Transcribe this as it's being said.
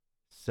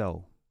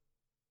So,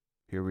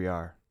 here we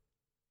are.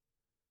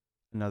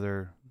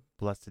 Another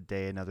blessed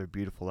day, another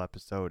beautiful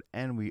episode,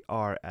 and we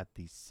are at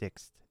the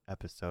sixth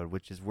episode,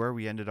 which is where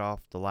we ended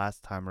off the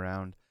last time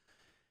around.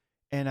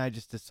 And I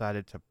just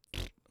decided to,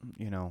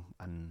 you know,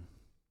 and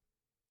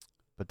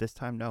but this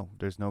time, no,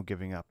 there's no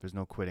giving up, there's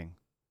no quitting.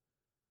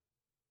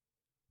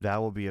 That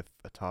will be a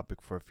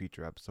topic for a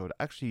future episode.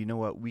 Actually, you know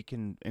what? We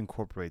can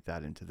incorporate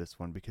that into this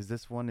one because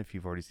this one, if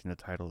you've already seen the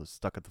title, is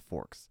Stuck at the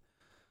Forks.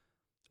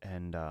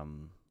 And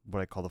what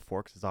I call the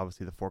forks is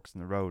obviously the forks in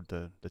the road,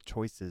 the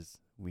choices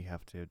we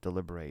have to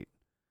deliberate,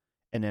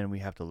 and then we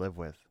have to live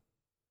with,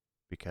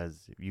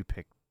 because you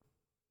pick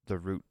the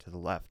route to the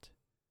left,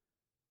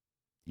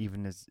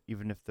 even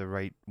if the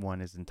right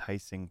one is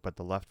enticing, but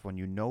the left one,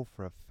 you know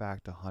for a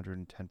fact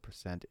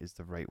 110% is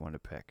the right one to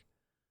pick.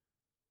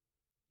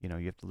 You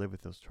have to live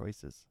with those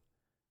choices.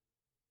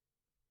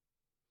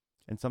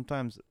 And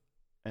sometimes,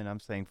 and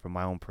I'm saying from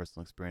my own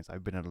personal experience,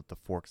 I've been at the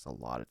forks a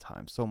lot of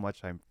times. So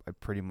much I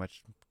pretty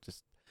much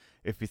just,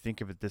 if you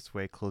think of it this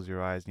way, close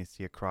your eyes and you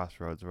see a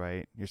crossroads,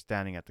 right? You're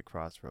standing at the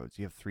crossroads.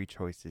 You have three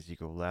choices. You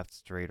go left,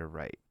 straight, or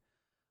right.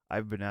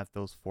 I've been at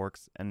those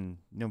forks, and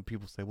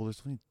people say, well,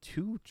 there's only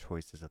two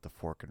choices at the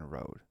fork in a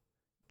road.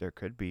 There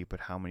could be,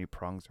 but how many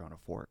prongs are on a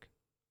fork?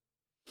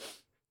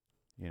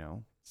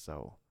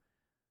 So,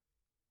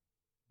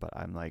 but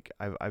I'm like,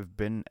 I've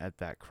been at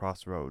that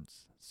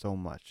crossroads so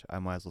much. I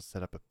might as well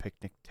set up a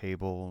picnic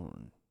table,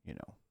 and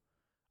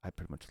I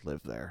pretty much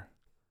live there,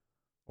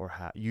 or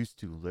used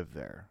to live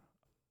there,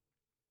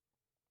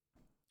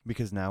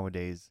 because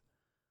nowadays,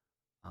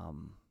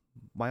 um,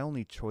 my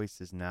only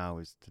choices now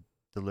is to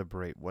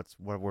deliberate what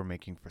we're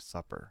making for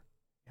supper,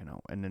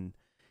 and then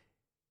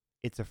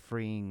it's a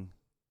freeing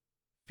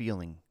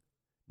feeling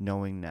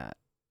knowing that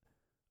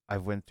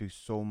I've went through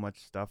so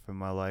much stuff in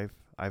my life.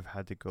 I've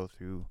had to go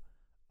through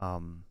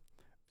um,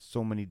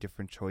 so many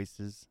different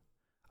choices.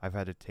 I've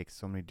had to take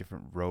so many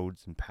different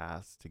roads and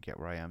paths to get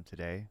where I am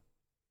today.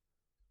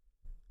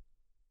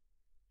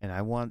 And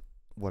I want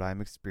what I'm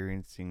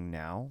experiencing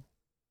now,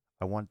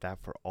 I want that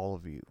for all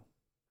of you.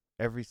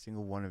 Every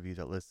single one of you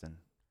that listen.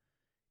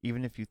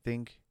 Even if you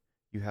think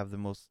you have the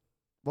most,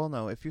 well,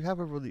 no, if you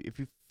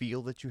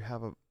feel that you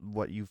have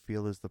what you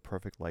feel is the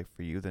perfect life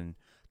for you, then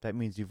that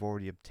means you've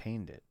already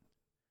obtained it.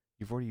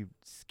 You've already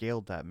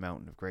scaled that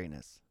mountain of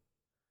greatness.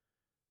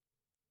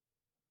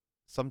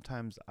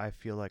 Sometimes I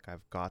feel like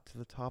I've got to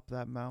the top of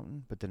that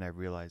mountain, but then I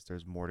realize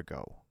there's more to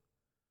go.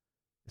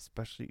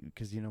 Especially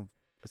because,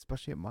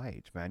 especially at my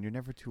age, man, you're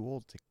never too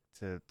old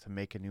to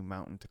make a new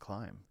mountain to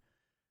climb.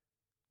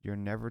 You're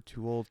never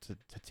too old to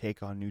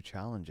take on new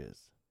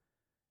challenges.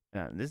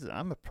 And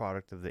I'm a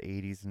product of the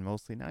 80s and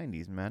mostly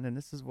 90s, man, and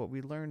this is what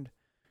we learned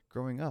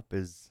growing up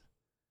is,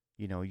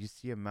 you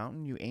see a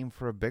mountain, you aim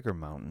for a bigger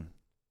mountain.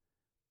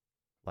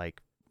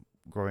 Like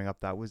growing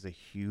up, that was a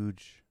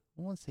huge,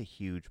 I won't say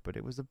huge, but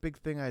it was a big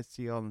thing I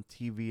see on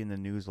TV and the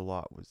news a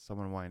lot, was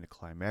someone wanting to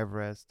climb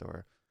Everest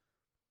or,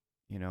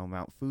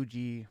 Mount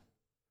Fuji.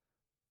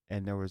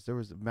 And there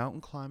was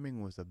mountain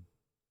climbing was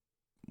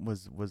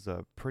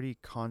a pretty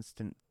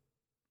constant,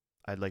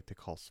 I'd like to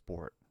call,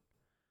 sport.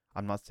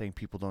 I'm not saying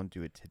people don't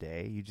do it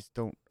today. You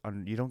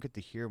don't get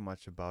to hear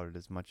much about it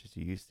as much as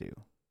you used to.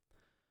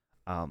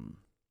 Um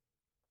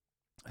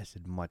I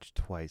said much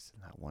twice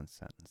in that one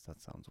sentence.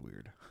 That sounds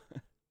weird.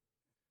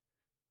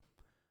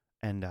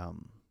 And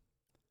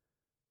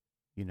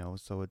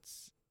so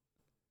it's,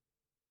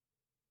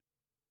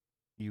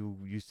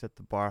 you set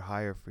the bar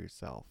higher for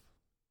yourself.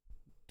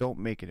 Don't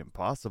make it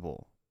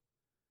impossible.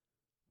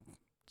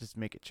 Just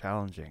make it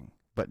challenging,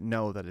 but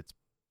know that it's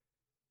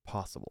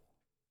possible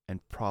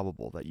and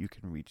probable that you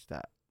can reach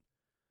that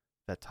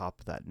top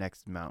of that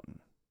next mountain.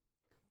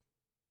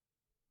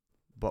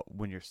 But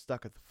when you're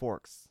stuck at the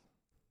forks,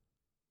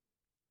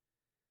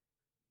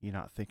 you're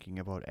not thinking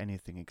about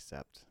anything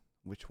except,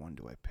 which one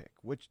do I pick?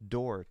 Which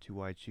door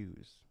do I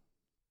choose?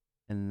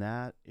 And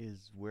that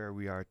is where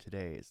we are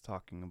today, is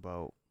talking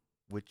about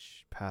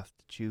which path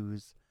to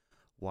choose,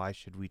 why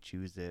should we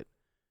choose it.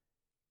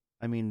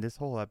 I mean, this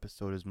whole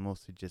episode is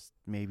mostly just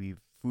maybe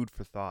food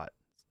for thought,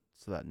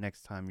 so that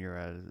next time you're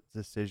at a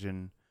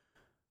decision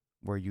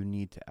where you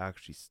need to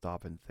actually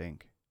stop and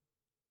think,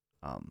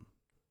 um,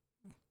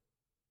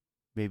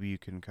 maybe you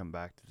can come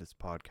back to this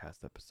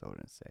podcast episode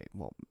and say,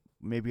 well,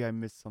 maybe I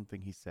missed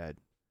something he said.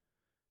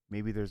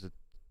 Maybe there's a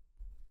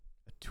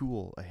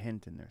tool, a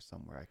hint in there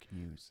somewhere I can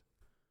use.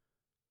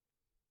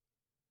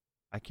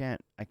 I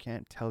can't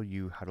tell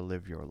you how to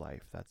live your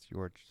life. That's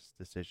your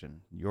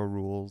decision, your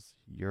rules,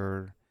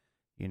 you're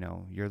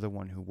the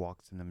one who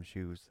walks in them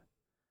shoes.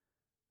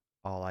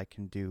 All I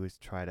can do is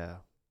try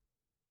to,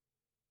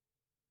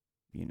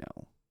 you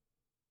know,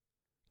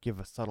 give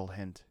a subtle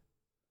hint.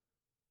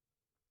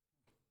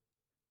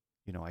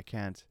 I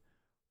can't.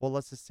 Well,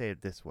 let's just say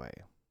it this way.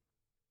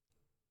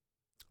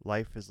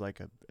 Life is like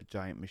a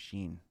giant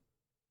machine,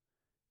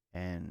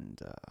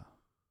 and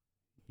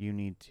you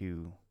need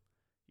to,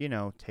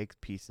 take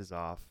pieces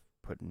off,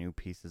 put new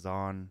pieces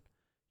on.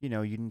 You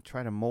can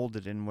try to mold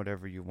it in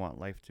whatever you want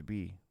life to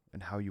be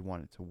and how you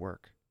want it to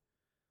work.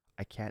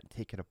 I can't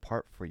take it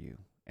apart for you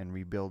and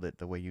rebuild it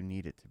the way you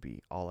need it to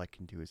be. All I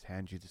can do is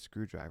hand you the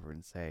screwdriver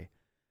and say,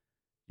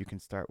 you can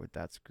start with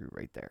that screw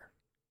right there.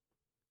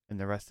 And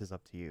the rest is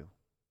up to you.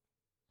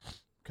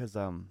 Because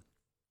not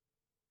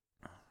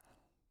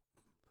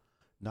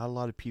a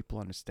lot of people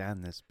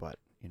understand this, but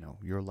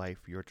your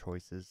life, your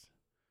choices,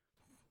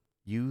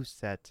 you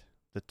set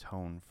the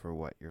tone for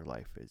what your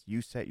life is.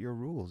 You set your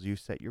rules, you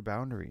set your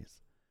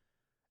boundaries.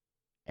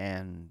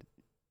 And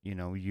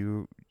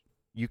you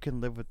can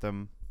live with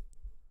them,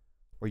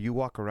 or you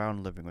walk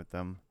around living with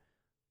them,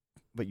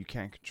 but you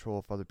can't control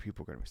if other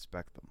people are going to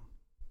respect them.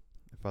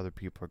 If other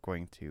people are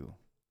going to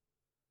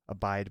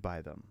abide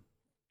by them,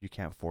 you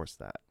can't force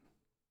that.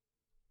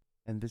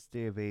 And this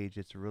day of age,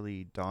 it's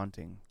really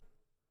daunting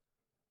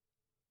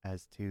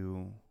as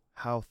to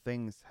how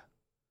things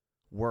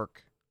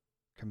work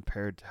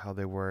compared to how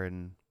they were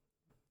in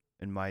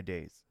my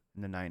days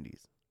in the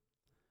 90s.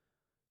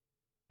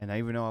 And I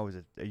even know I was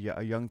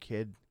a young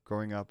kid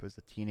growing up as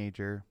a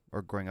teenager,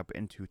 or growing up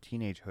into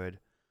teenagehood.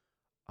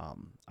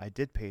 I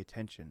did pay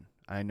attention.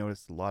 I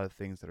noticed a lot of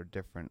things that are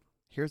different.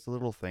 Here's the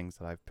little things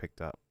that I've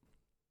picked up.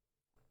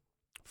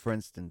 For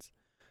instance,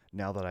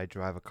 now that I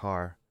drive a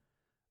car,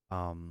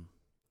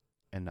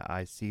 and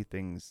I see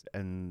things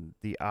in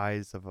the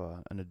eyes of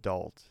an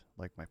adult,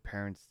 like my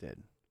parents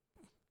did.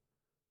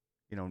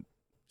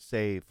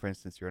 Say, for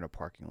instance, you're in a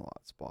parking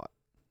lot spot.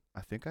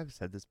 I think I've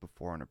said this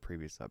before in a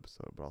previous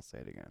episode, but I'll say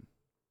it again.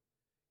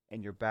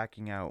 And you're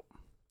backing out.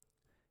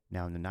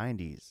 Now in the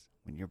 90s,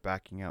 when you're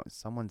backing out,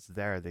 someone's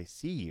there, they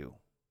see you.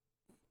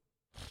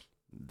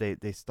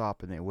 They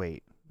stop and they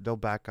wait. They'll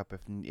back up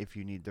if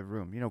you need the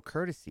room.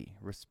 Courtesy,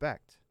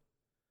 respect.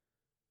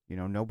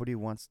 Nobody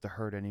wants to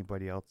hurt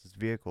anybody else's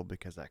vehicle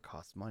because that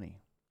costs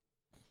money.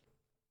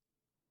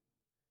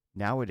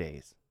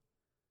 Nowadays,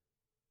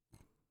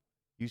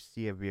 you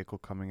see a vehicle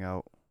coming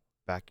out,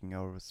 backing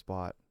out of a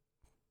spot.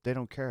 They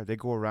don't care. They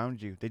go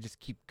around you. They just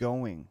keep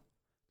going.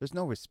 There's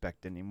no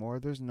respect anymore.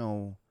 There's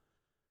no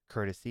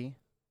courtesy.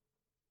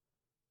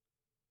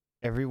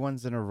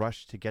 Everyone's in a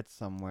rush to get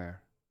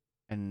somewhere,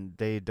 and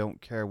they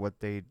don't care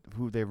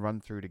who they run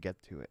through to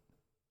get to it.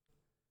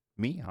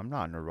 Me, I'm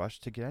not in a rush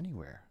to get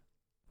anywhere.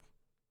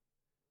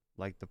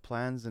 Like the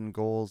plans and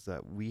goals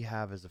that we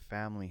have as a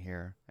family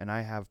here, and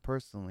I have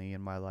personally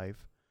in my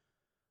life,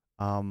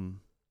 I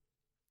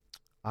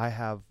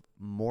have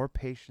more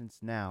patience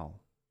now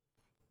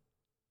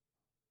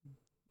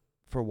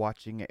for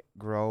watching it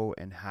grow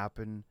and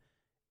happen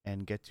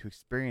and get to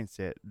experience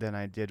it than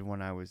I did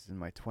when I was in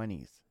my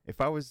 20s. If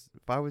I was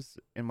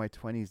in my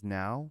 20s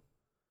now,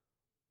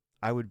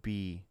 I would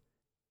be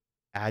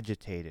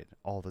agitated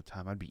all the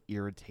time. I'd be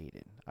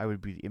irritated. I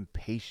would be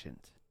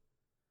impatient.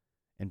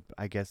 And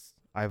I guess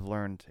I've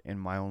learned in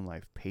my own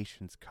life,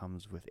 patience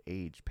comes with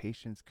age.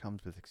 Patience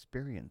comes with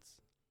experience.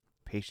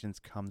 Patience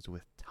comes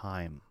with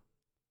time.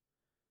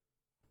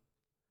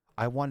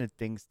 I wanted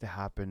things to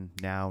happen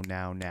now,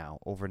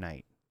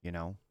 overnight,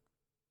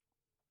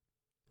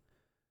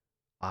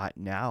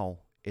 Now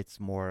it's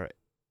more,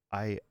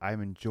 I'm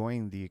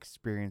enjoying the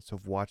experience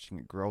of watching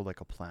it grow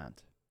like a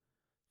plant.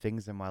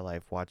 Things in my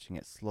life, watching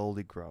it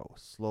slowly grow.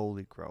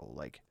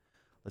 Like,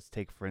 let's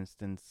take, for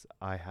instance,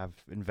 I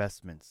have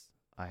investments.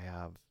 I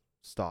have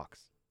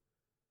stocks.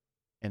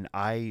 And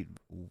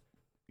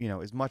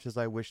as much as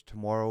I wish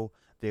tomorrow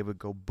they would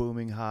go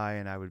booming high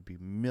and I would be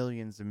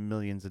millions and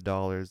millions of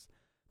dollars,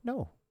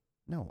 no,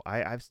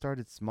 I've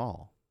started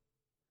small.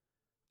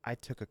 I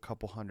took a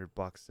couple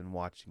 $100 and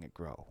watching it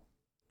grow.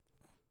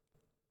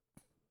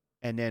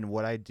 And then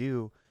what I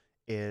do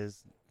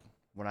is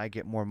when I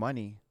get more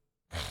money,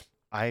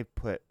 I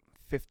put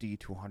 $50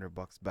 to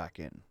 $100 back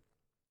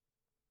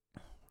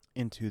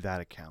into that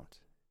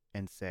account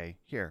and say,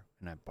 here,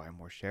 and I buy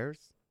more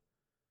shares.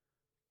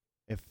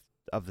 If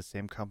of the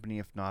same company,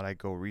 if not, I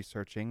go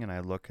researching and I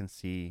look and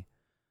see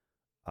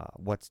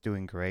what's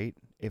doing great.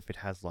 If it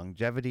has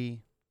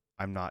longevity,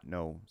 I'm not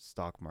no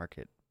stock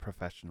market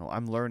professional.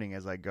 I'm learning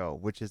as I go,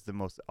 which is the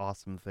most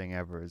awesome thing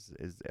ever. Is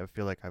I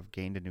feel like I've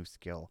gained a new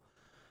skill.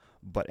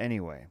 But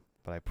anyway,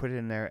 I put it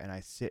in there and I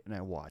sit and I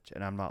watch,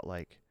 and I'm not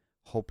like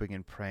hoping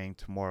and praying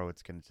tomorrow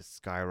it's going to just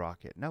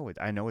skyrocket. No,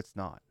 I know it's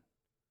not.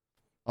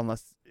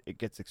 Unless it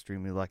gets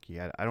extremely lucky.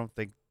 I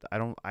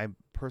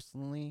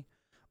personally,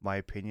 my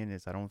opinion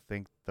is I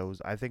think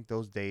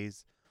those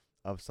days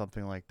of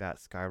something like that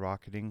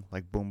skyrocketing,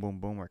 like boom, boom,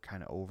 boom, are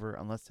kind of over,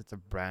 unless it's a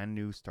brand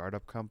new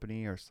startup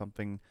company or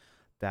something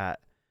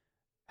that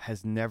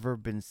has never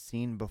been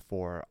seen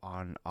before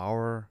in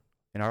our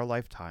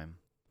lifetime,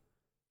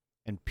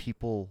 and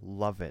people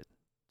love it.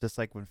 Just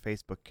like when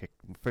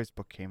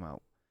Facebook came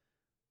out.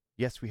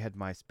 Yes, we had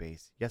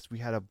MySpace. Yes, we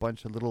had a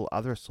bunch of little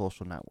other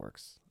social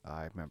networks.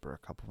 I remember a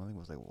couple. I think it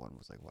was like one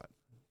was like what?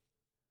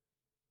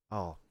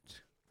 Oh,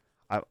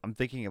 I'm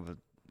thinking of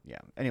yeah.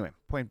 Anyway,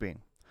 point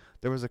being,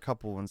 there was a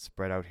couple ones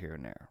spread out here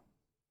and there.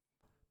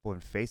 But when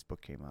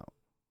Facebook came out,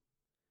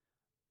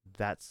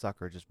 that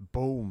sucker just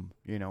boom,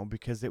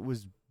 because it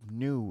was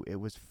new, it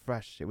was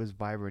fresh, it was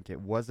vibrant,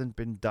 it wasn't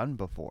been done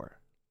before.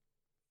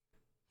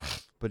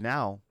 But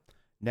now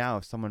Now,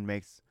 if someone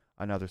makes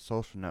another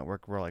social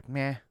network, we're like,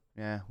 meh,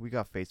 yeah, we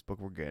got Facebook,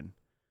 we're good.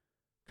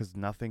 Because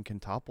nothing can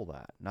topple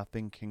that.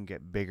 Nothing can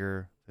get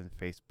bigger than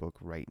Facebook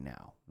right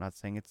now. I'm not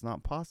saying it's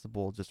not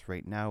possible, just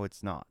right now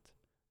it's not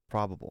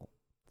probable.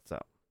 So,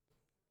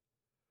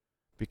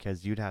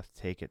 because you'd have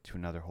to take it to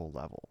another whole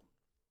level.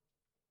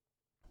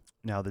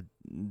 Now, the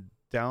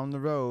down the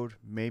road,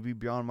 maybe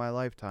beyond my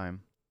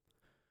lifetime,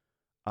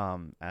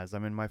 as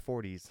I'm in my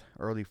 40s,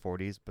 early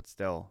 40s, but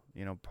still,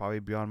 probably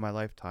beyond my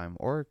lifetime,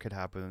 or it could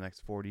happen in the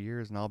next 40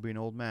 years and I'll be an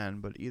old man.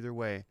 But either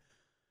way,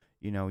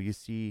 you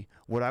see,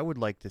 what I would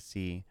like to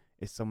see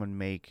is someone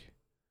make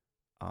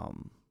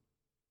um,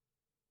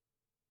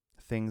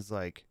 things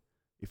like,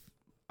 if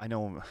I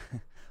know,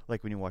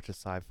 like when you watch a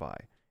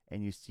sci-fi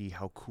and you see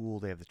how cool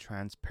they have the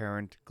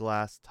transparent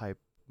glass type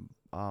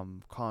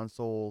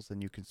consoles,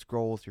 and you can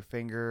scroll with your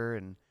finger,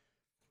 and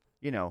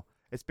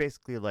it's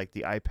basically like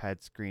the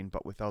iPad screen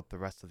but without the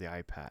rest of the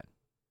iPad.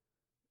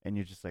 And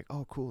you're just like,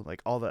 oh, cool,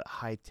 like all that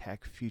high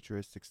tech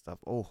futuristic stuff.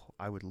 Oh,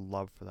 I would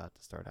love for that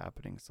to start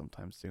happening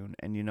sometime soon.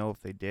 And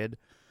if they did,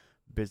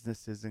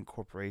 businesses and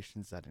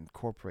corporations that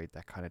incorporate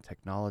that kind of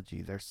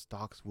technology, their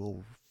stocks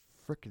will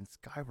freaking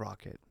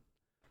skyrocket.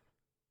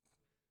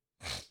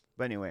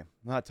 But anyway,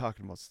 I'm not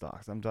talking about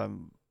stocks. I'm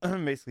done.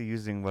 I'm basically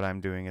using what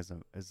I'm doing as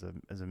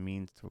a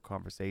means to a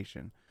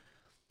conversation.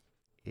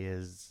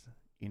 Is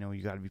you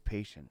got to be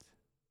patient,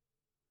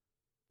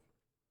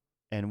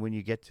 and when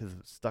you get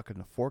stuck in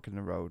the fork in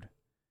the road,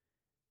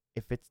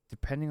 if it's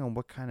depending on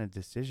what kind of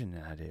decision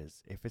that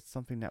is, if it's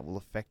something that will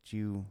affect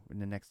you in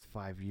the next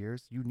 5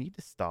 years, you need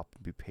to stop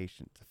and be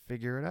patient to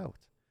figure it out.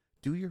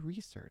 Do your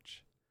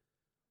research.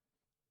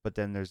 But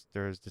then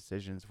there's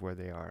decisions where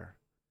they are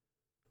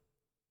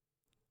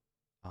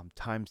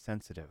time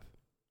sensitive,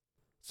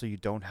 so you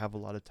don't have a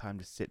lot of time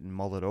to sit and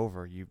mull it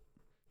over.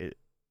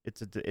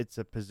 It's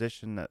a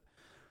position that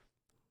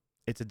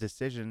it's a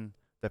decision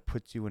that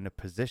puts you in a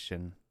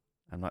position.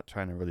 I'm not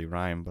trying to really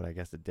rhyme, but I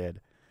guess it did.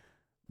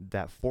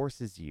 That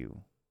forces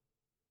you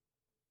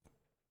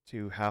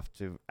to have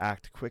to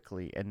act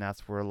quickly, and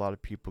that's where a lot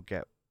of people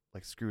get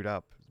like screwed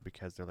up,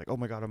 because they're like, oh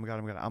my god, oh my god,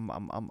 oh my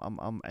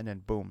god, and then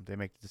boom, they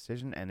make the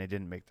decision and they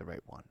didn't make the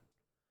right one.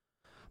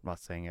 I'm not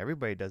saying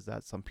everybody does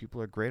that. Some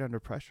people are great under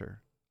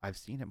pressure. I've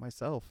seen it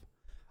myself.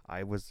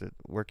 I was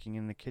working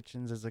in the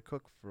kitchens as a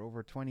cook for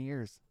over 20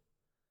 years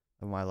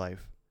of my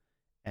life,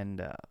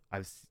 and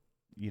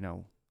you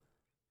know,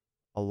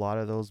 a lot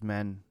of those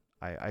men,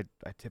 I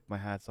tip my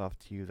hats off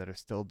to you that are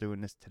still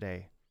doing this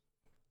today.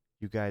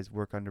 You guys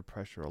work under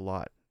pressure a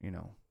lot,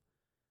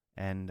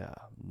 and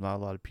not a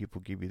lot of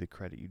people give you the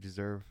credit you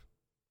deserve.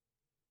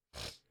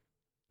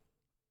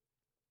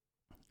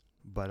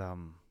 But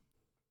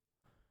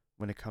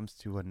when it comes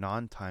to a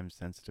non-time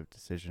sensitive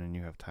decision and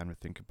you have time to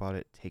think about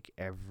it, take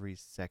every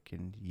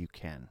second you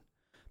can,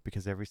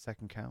 because every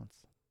second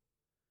counts.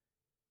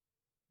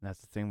 And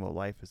that's the thing about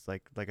life. Is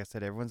like I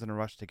said, everyone's in a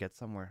rush to get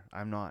somewhere.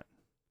 I'm not.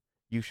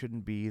 You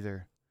shouldn't be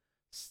either.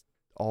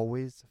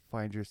 Always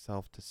find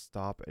yourself to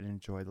stop and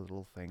enjoy the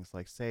little things.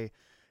 Like, say, if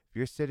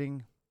you're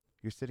sitting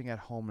at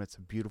home and it's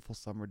a beautiful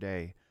summer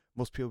day.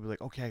 Most people be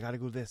like, okay, I gotta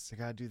go this, I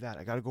gotta do that,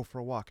 I gotta go for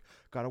a walk,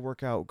 gotta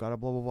work out, gotta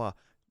blah blah blah.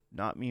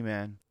 Not me,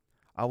 man.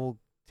 I will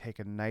take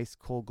a nice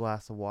cold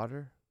glass of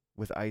water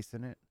with ice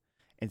in it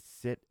and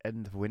sit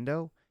in the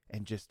window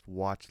and just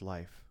watch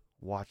life.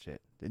 Watch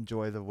it.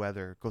 Enjoy the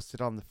weather. Go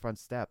sit on the front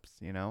steps.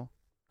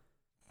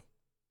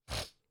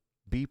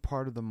 Be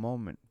part of the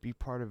moment. Be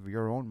part of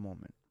your own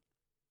moment.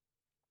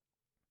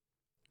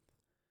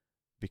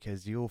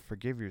 Because you'll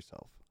forgive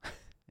yourself.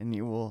 And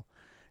you will,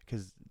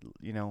 because,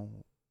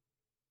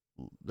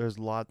 there's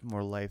a lot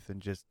more life than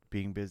just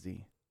being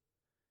busy.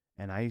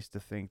 And I used to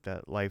think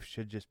that life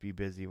should just be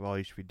busy. All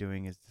you should be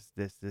doing is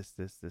this,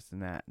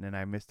 and that. And then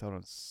I missed out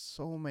on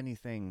so many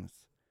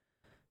things.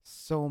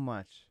 So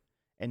much.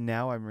 And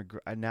now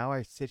now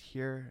I sit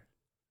here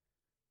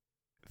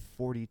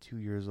 42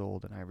 years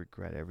old and I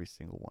regret every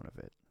single one of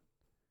it.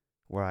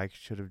 Where I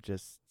should have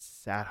just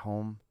sat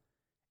home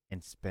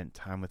and spent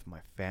time with my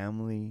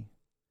family.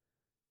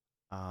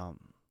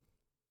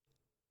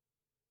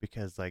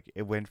 Because like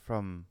it went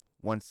from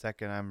 1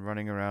 second I'm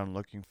running around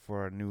looking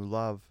for a new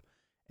love,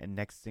 and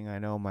next thing I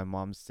know my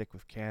mom's sick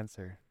with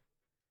cancer.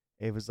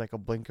 It was like a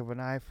blink of an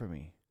eye for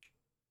me.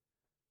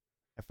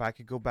 If I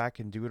could go back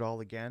and do it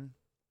all again,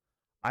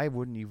 I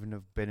wouldn't even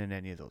have been in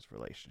any of those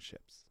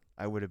relationships.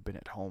 I would have been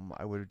at home.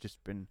 I would have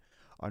just been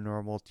a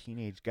normal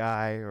teenage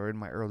guy or in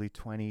my early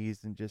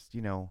 20s and just,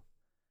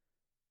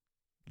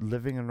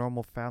 living a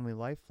normal family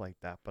life like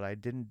that. But I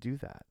didn't do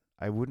that.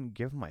 I wouldn't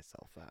give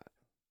myself that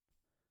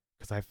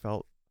because I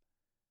felt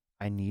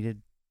I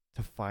needed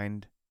to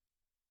find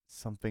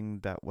something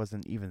that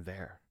wasn't even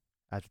there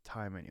at the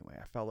time anyway.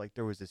 I felt like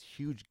there was this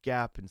huge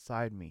gap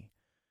inside me,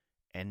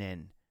 and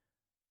then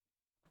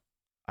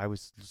I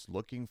was just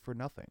looking for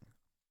nothing.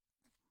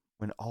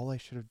 When all I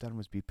should have done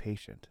was be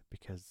patient,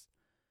 because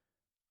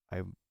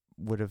I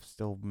would have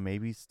still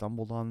maybe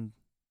stumbled on,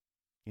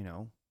 you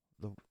know,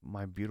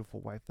 my beautiful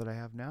wife that I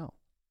have now.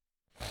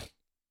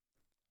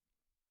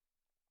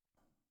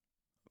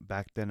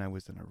 back then I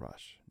was in a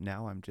rush.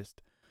 Now I'm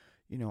just,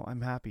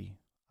 I'm happy.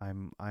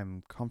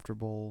 I'm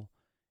comfortable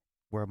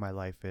where my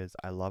life is.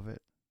 I love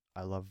it.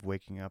 I love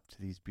waking up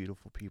to these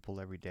beautiful people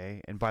every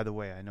day. And by the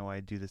way, I know I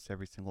do this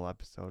every single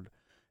episode.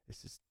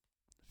 This is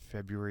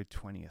February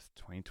 20th,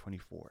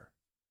 2024.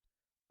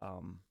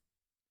 Um,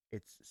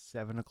 it's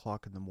 7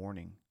 o'clock in the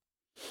morning.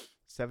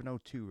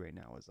 7:02 right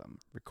now as I'm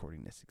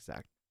recording this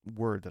exact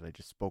word that I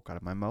just spoke out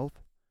of my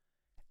mouth.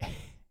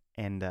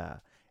 And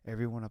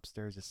everyone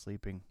upstairs is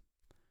sleeping.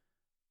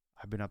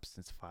 I've been up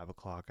since 5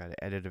 o'clock. I had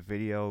to edit a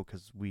video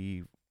because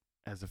we,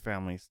 as a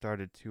family,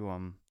 started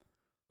to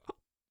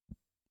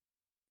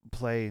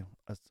play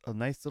a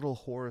nice little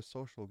horror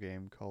social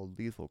game called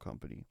Lethal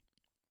Company.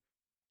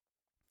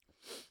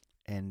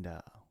 And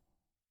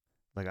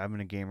like, I've been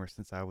a gamer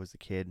since I was a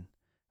kid.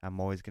 I'm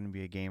always gonna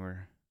be a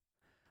gamer.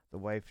 The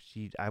wife,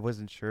 I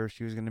wasn't sure if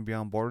she was gonna be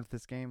on board with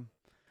this game,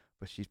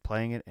 but she's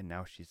playing it and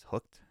now she's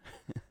hooked.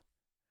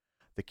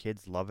 The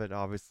kids love it.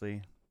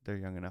 Obviously, they're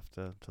young enough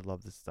to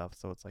love this stuff.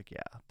 So it's like,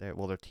 yeah,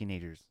 they're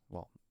teenagers.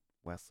 Well,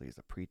 Wesley is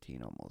a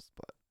preteen almost,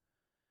 but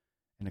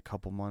in a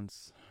couple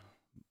months,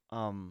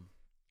 um,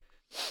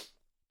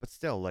 but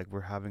still, like,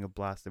 we're having a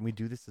blast, and we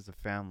do this as a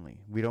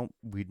family. We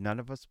none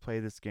of us play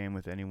this game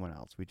with anyone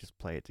else. We just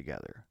play it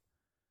together.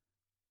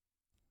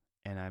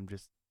 And I'm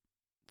just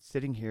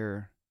sitting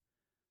here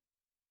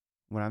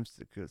when I'm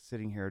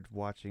sitting here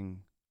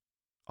watching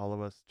all of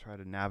us try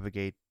to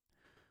navigate,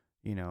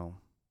 you know,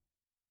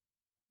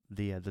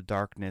 the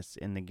darkness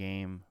in the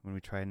game, when we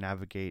try to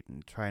navigate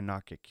and try and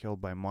not get killed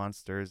by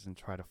monsters and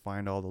try to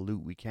find all the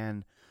loot we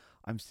can.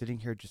 I'm sitting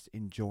here just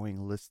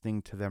enjoying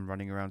listening to them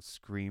running around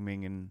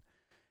screaming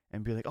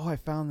and be like, "Oh, I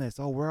found this.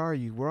 Oh, where are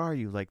you? Where are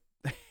you?" Like,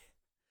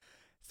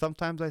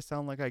 sometimes I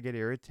sound like I get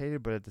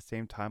irritated, but at the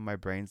same time my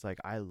brain's like,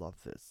 "I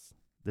love this.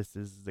 This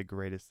is the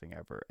greatest thing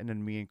ever." And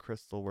then me and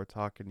Crystal were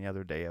talking the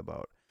other day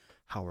about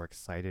how we're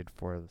excited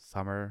for the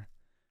summer,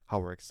 how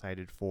we're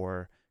excited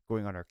for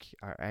going on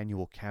our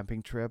annual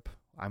camping trip.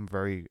 I'm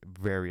very,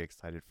 very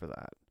excited for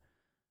that.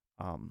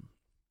 Um,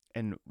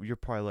 and you're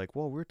probably like,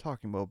 well, we're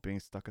talking about being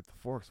stuck at the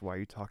forks. Why are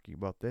you talking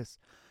about this?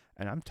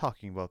 And I'm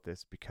talking about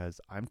this because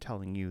I'm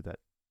telling you that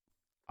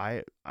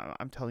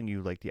I'm telling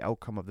you, like, the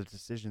outcome of the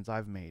decisions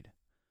I've made.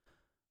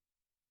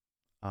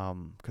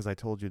 Because I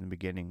told you in the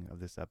beginning of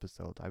this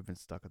episode, I've been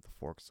stuck at the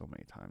forks so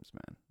many times,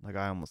 man. Like,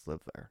 I almost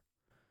lived there.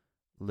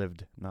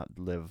 Lived, not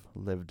live,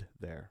 lived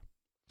there.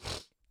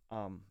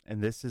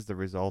 And this is the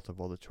result of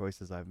all the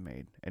choices I've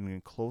made.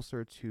 And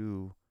closer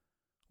to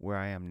where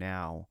I am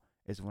now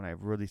is when I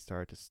really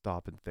started to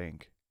stop and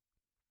think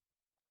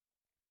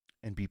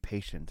and be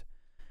patient.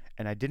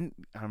 And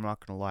I'm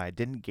not going to lie, I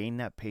didn't gain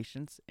that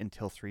patience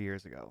until 3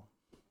 years ago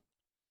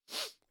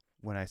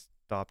when I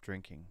stopped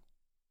drinking.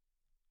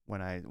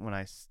 When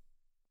I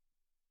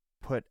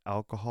put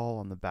alcohol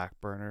on the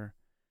back burner,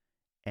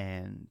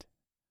 and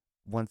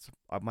once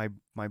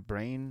my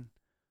brain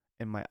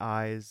and my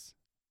eyes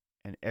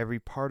and every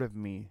part of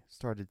me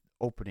started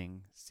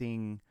opening,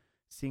 seeing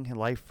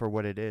life for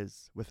what it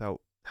is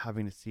without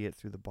having to see it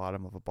through the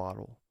bottom of a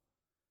bottle.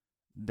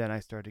 Then I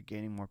started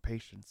gaining more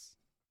patience.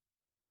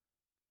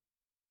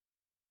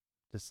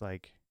 Just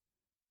like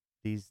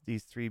these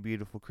three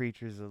beautiful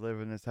creatures that live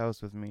in this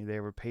house with me, they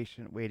were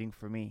patient waiting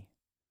for me.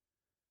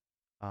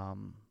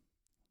 Um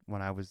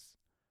when I was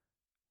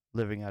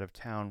living out of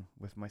town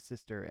with my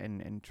sister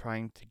and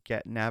trying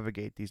to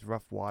navigate these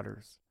rough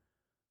waters.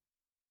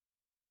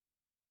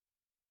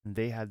 And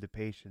they had the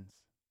patience.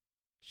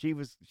 She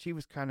was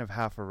kind of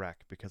half a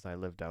wreck because I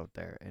lived out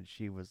there, and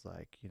she was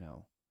like,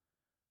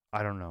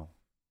 I don't know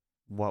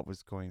what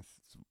was going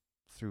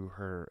through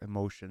her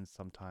emotions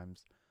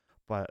sometimes,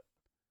 but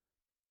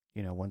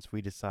once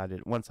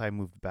I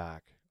moved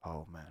back,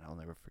 oh man, I'll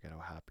never forget how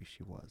happy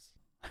she was.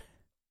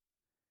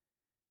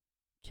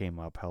 Came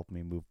up, helped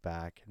me move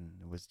back, and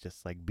it was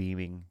just like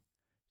beaming.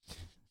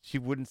 She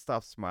wouldn't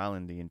stop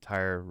smiling the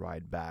entire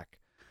ride back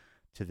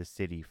to the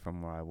city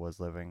from where I was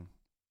living,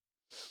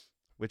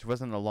 which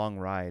wasn't a long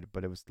ride,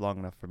 but it was long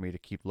enough for me to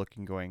keep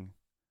looking, going,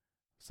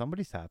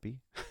 somebody's happy.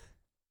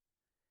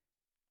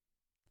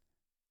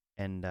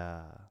 And,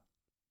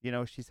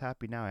 she's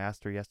happy now. I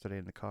asked her yesterday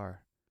in the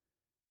car.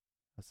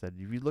 I said,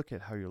 if you look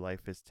at how your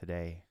life is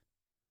today,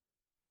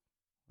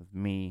 with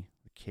me,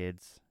 the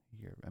kids,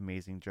 your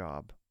amazing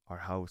job, our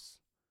house,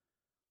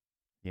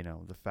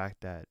 the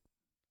fact that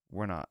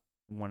we're not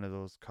one of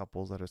those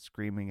couples that are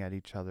screaming at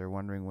each other,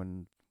 wondering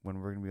when we're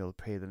going to be able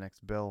to pay the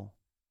next bill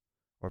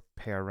or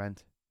pay our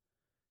rent.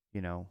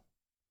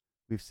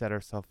 We've set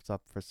ourselves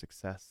up for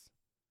success.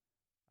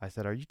 I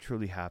said, are you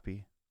truly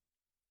happy?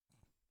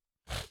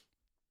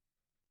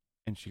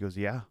 And she goes,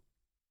 yeah.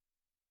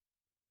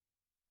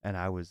 And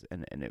I was,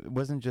 and it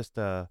wasn't just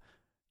a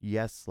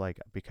yes, like,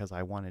 because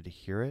I wanted to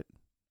hear it.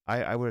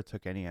 I would have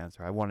took any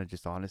answer. I wanted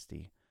just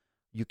honesty.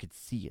 You could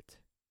see it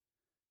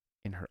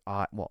in her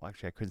eye. Well,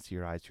 actually, I couldn't see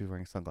her eyes. She was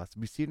wearing sunglasses.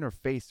 We see it in her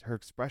face, her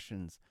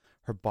expressions,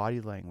 her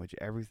body language,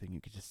 everything.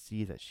 You could just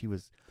see that she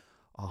was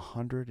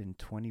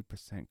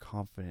 120%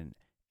 confident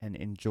and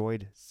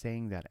enjoyed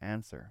saying that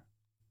answer.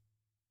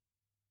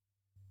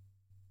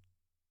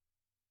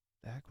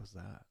 heck was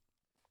that?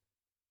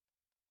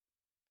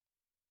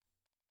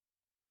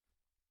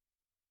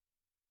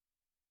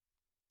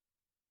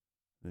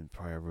 Then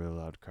probably a really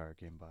loud car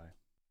came by.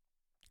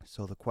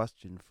 So the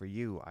question for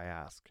you, I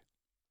ask,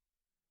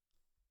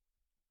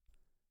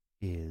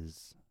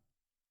 is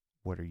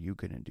what are you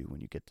gonna do when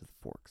you get to the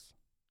forks?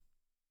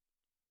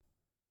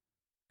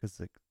 Because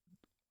like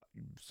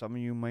some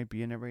of you might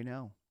be in it right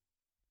now,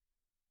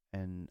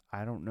 and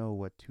I don't know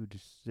what two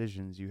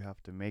decisions you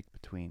have to make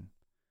between,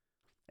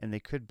 and they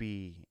could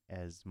be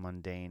as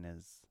mundane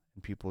as,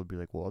 and people would be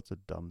like, "Well, it's a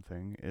dumb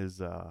thing,"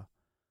 is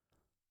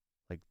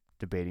like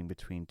debating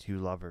between two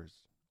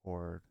lovers,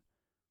 or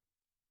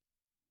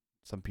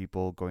some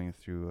people going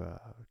through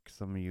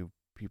some of you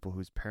people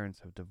whose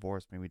parents have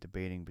divorced, maybe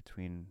debating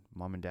between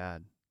mom and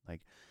dad.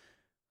 Like,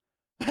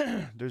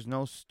 there's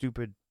no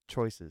stupid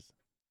choices.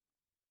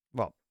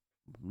 Well,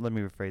 let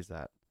me rephrase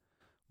that.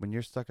 When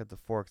you're stuck at the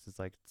forks, it's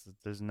like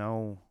there's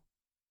no.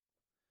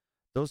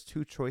 Those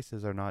two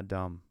choices are not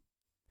dumb.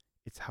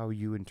 It's how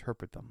you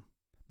interpret them,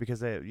 because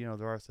there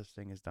are such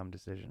thing as dumb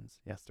decisions.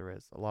 Yes, there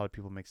is. A lot of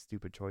people make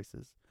stupid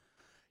choices.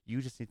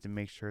 You just need to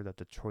make sure that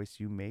the choice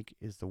you make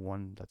is the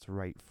one that's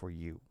right for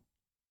you.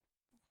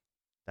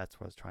 That's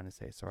what I was trying to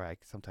say. Sorry, I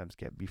sometimes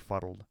get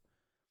befuddled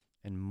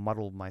and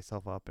muddle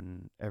myself up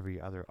in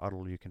every other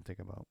uddle you can think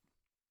about.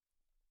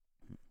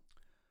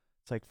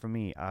 It's like for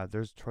me,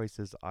 there's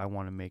choices I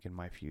want to make in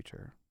my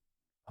future.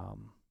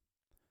 Um,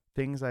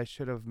 Things I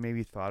should have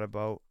maybe thought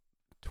about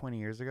 20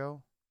 years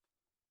ago,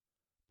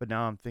 but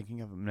now I'm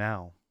thinking of them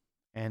now.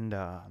 And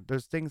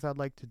there's things I'd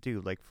like to do.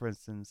 Like, for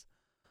instance,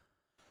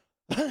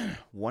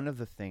 one of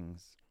the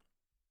things,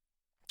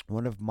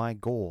 one of my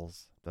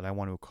goals that I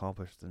want to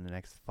accomplish in the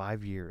next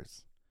 5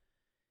 years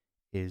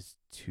is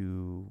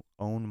to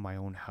own my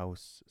own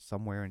house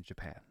somewhere in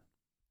Japan.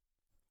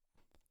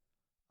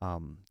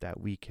 That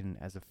we can,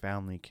 as a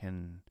family,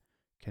 can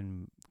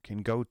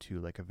go to,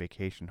 like a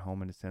vacation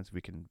home in a sense.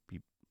 We can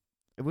be.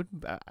 It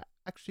wouldn't I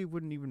actually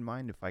wouldn't even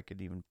mind if I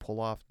could even pull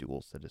off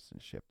dual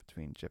citizenship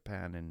between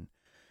Japan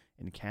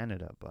and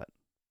Canada, but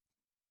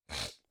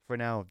for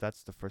now,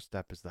 that's the first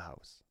step, is the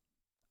house.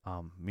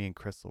 Me and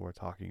Crystal were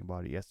talking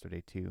about it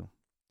yesterday too,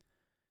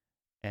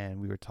 and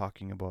we were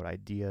talking about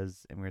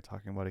ideas, and we were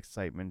talking about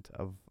excitement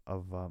of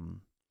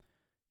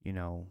you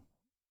know,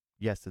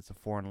 yes, it's a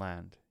foreign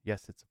land.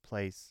 Yes, it's a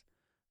place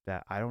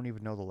that I don't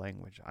even know the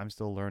language. I'm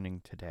still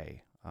learning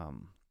today.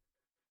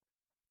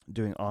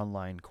 Doing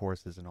online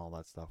courses and all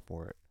that stuff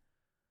for it.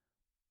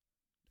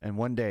 And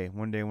one day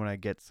when I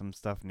get some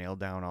stuff nailed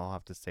down, I'll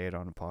have to say it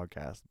on a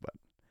podcast. But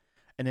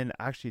and then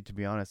actually, to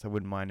be honest, I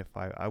wouldn't mind if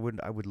I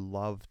would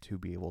love to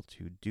be able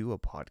to do a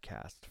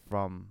podcast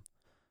from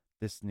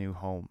this new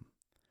home,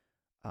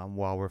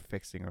 while we're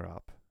fixing her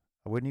up.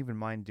 I wouldn't even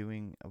mind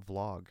doing a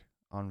vlog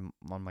on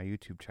my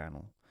YouTube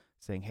channel,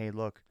 saying, "Hey,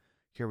 look,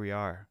 here we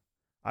are."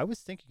 I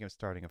was thinking of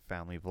starting a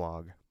family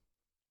vlog,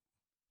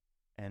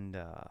 and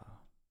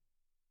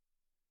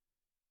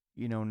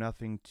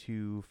nothing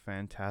too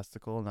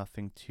fantastical,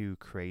 nothing too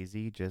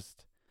crazy.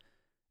 Just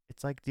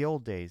it's like the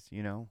old days.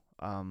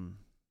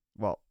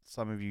 Well,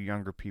 some of you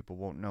younger people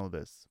won't know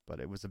this, but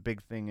it was a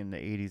big thing in the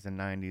 80s and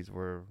 90s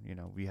where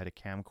we had a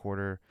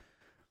camcorder,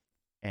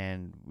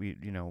 and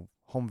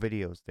home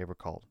videos, they were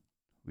called.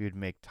 We would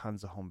make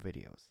tons of home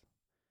videos.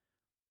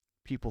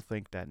 People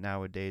think that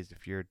nowadays,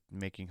 if you're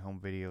making home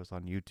videos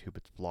on YouTube,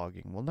 it's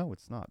vlogging. Well, no,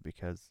 it's not,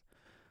 because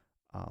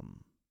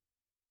um,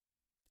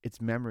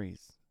 it's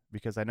memories.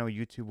 Because I know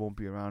YouTube won't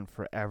be around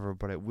forever,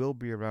 but it will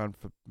be around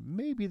for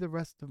maybe the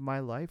rest of my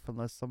life,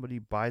 unless somebody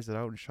buys it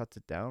out and shuts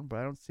it down. But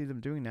I don't see them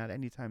doing that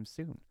anytime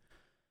soon.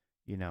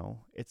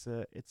 It's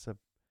a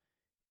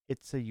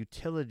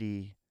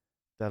utility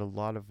that a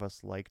lot of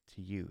us like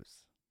to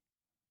use.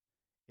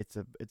 It's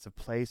a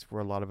place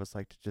where a lot of us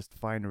like to just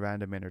find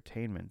random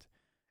entertainment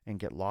and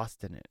get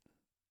lost in it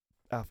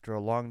after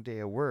a long day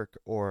of work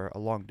or a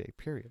long day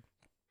period.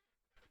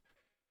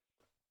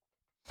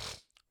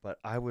 But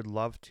I would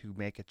love to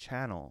make a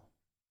channel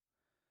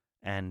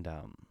and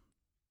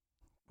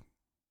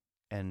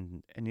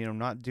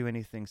not do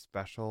anything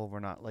special. We're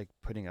not like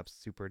putting up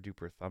super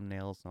duper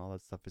thumbnails and all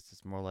that stuff. It's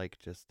just more like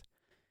just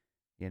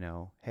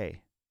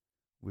hey,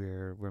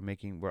 we're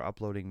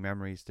uploading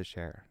memories to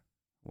share.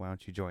 Why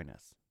don't you join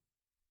us?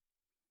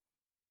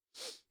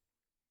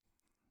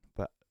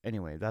 But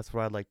anyway, that's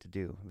what I'd like to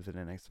do within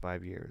the next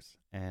 5 years.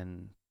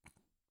 And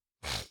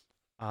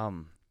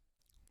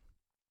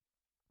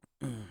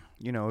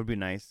it would be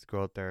nice to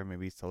go out there and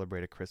maybe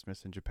celebrate a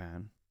Christmas in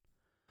Japan.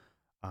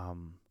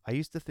 I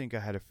used to think I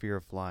had a fear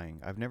of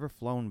flying. I've never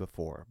flown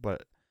before,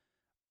 but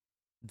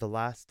the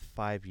last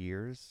 5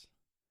 years,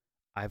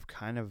 I've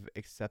kind of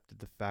accepted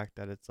the fact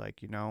that it's like,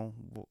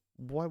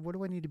 what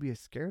do I need to be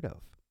scared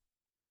of?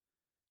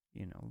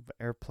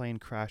 Airplane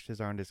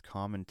crashes aren't as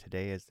common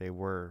today as they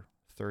were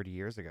 30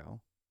 years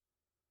ago.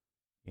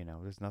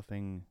 There's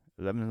nothing.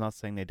 I'm not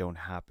saying they don't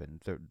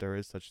happen. There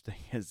is such thing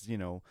as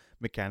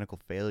mechanical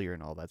failure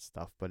and all that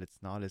stuff, but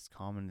it's not as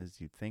common as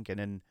you'd think. And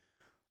then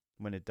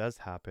when it does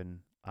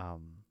happen,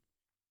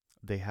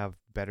 they have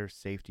better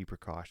safety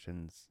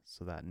precautions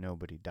so that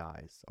nobody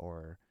dies,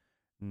 or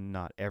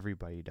not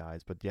everybody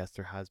dies. But yes,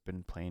 there has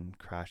been plane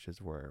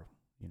crashes where,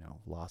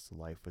 loss of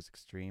life was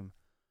extreme.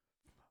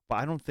 But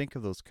I don't think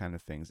of those kind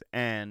of things.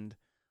 And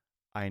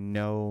I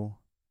know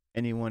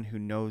anyone who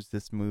knows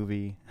this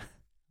movie,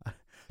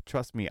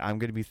 trust me, I'm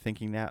going to be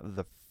thinking that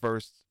the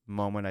first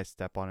moment I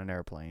step on an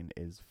airplane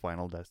is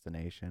Final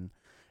Destination.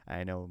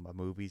 I know a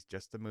movie's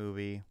just a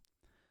movie.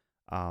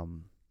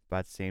 But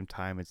at the same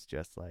time, it's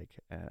just like,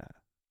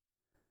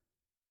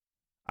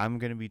 I'm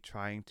going to be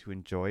trying to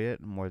enjoy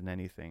it more than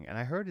anything. And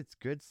I heard it's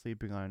good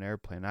sleeping on an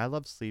airplane. I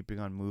love sleeping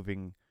on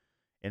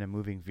in a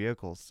moving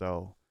vehicle.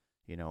 So,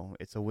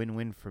 it's a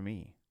win-win for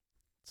me.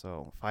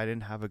 So if I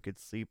didn't have a good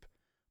sleep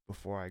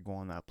before I go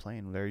on that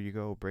plane, there you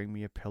go. Bring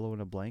me a pillow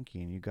and a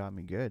blankie and you got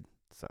me good.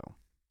 So,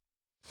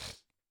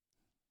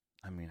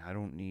 I mean, I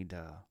don't need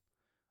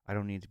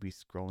to be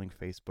scrolling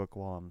Facebook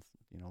while I'm,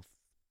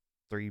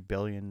 3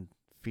 billion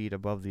feet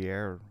above the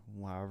air,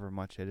 or however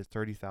much it is,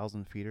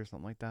 30,000 feet or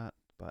something like that.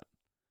 But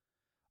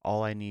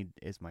all I need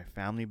is my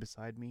family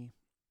beside me,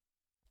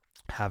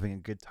 having a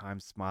good time,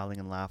 smiling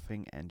and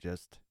laughing, and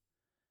just,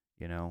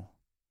 you know,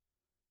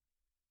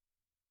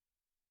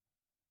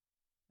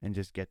 and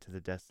just get to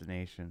the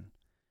destination.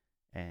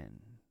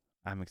 And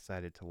I'm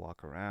excited to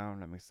walk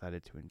around. I'm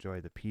excited to enjoy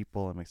the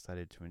people. I'm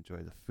excited to enjoy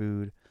the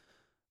food.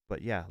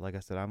 But yeah, like I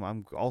said,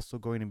 I'm also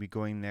going to be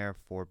going there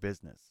for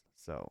business.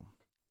 So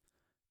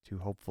to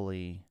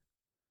hopefully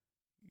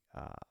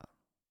uh,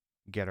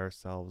 get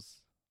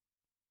ourselves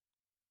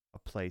a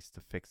place to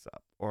fix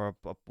up, or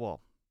well,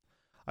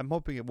 I'm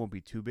hoping it won't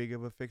be too big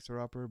of a fixer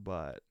upper,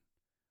 but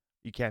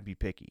you can't be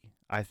picky.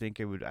 I think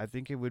it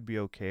would be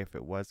okay if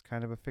it was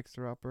kind of a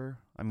fixer upper.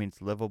 I mean,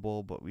 it's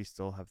livable, but we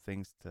still have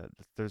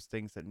there's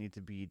things that need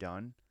to be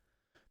done,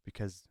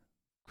 because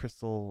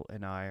Crystal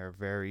and I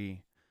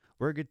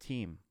we're a good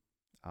team.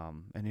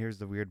 And here's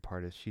the weird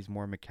part: is she's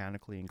more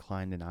mechanically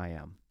inclined than I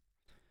am.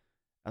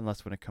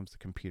 Unless when it comes to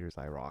computers,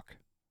 I rock.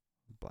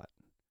 But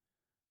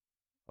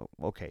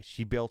okay,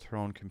 she built her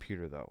own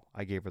computer though.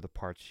 I gave her the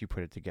parts, she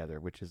put it together,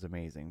 which is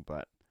amazing.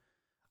 But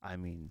I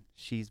mean,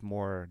 she's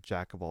more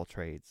jack of all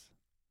trades,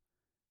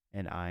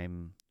 and I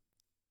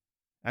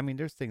mean,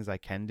 there's things I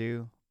can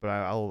do, but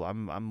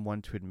I'm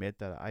one to admit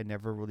that I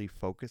never really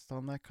focused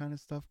on that kind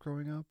of stuff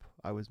growing up.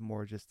 I was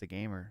more just a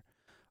gamer.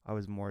 I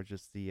was more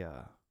just the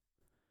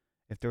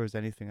if there was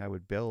anything I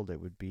would build,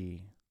 it would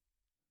be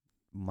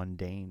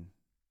mundane.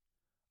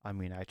 I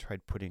mean, I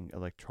tried putting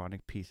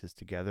electronic pieces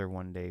together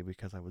one day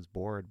because I was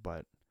bored,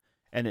 but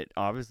and it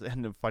obviously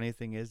and the funny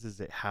thing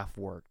is it half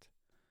worked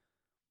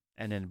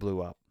and then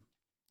blew up.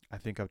 I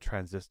think a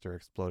transistor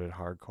exploded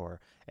hardcore.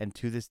 And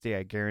to this day,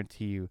 I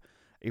guarantee you,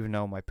 even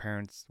though my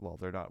parents, well,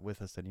 they're not with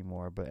us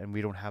anymore, and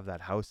we don't have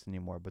that house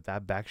anymore, but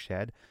that back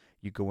shed,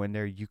 you go in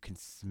there, you can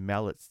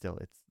smell it still.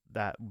 It's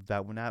that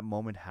when that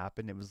moment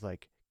happened, it was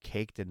like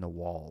caked in the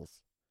walls.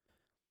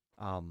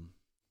 Um,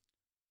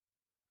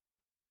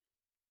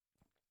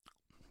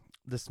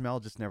 the smell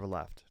just never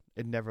left.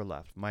 It never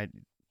left. My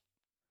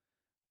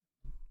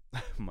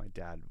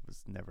dad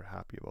was never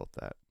happy about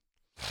that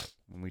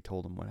when we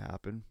told him what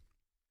happened.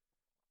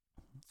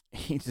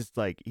 He just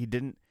like he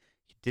didn't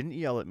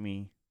yell at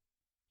me.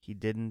 He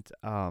didn't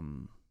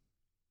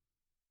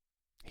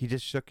he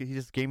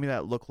just gave me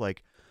that look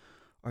like,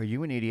 "Are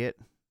you an idiot?"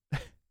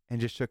 and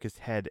just shook his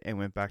head and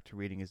went back to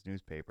reading his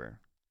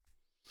newspaper.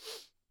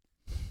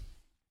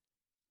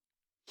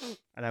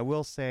 And I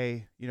will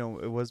say,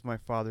 it was my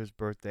father's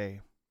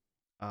birthday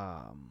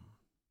um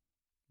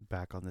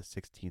back on the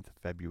 16th of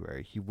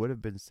February. He would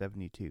have been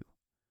 72.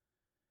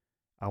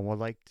 I would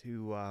like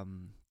to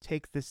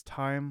take this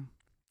time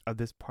of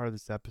this part of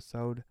this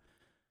episode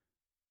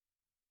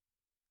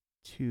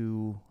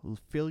to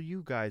fill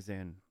you guys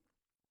in,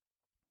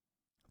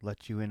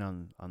 let you in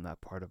on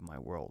that part of my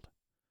world,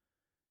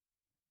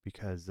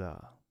 because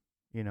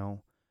you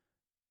know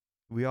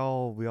we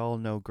all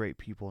know great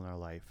people in our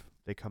life.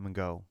 They come and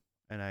go,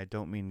 and I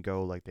don't mean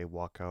go like they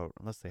walk out,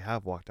 unless they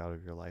have walked out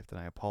of your life, then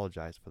I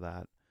apologize for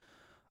that.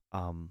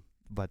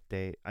 But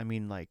I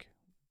mean, like,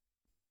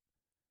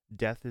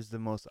 death is the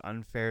most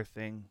unfair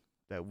thing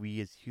that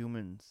we as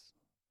humans,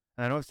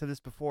 and I know I've said this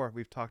before,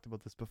 we've talked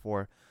about this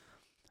before,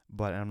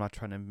 but I'm not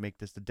trying to make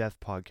this the death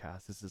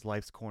podcast. This is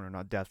Life's Corner,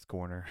 not Death's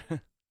Corner.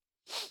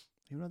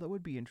 Even though that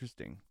would be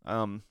interesting.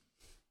 But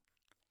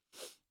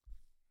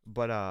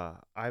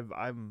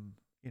I'm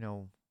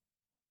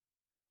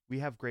we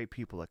have great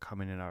people that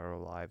come in our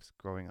lives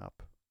growing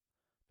up.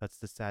 That's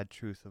the sad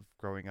truth of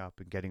growing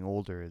up and getting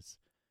older, is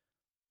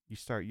you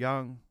start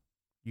young,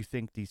 you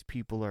think these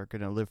people are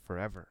going to live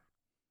forever.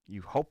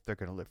 You hope they're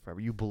going to live forever.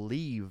 You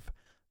believe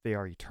they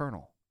are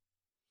eternal.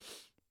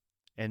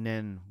 And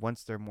then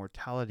once their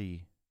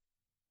mortality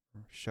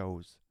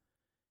shows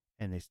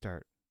and they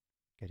start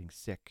getting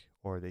sick,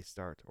 or in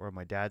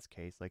my dad's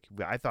case, like,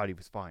 I thought he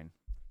was fine.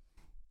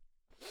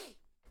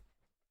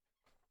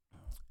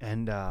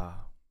 And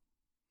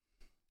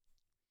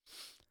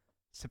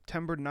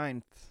September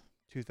 9th,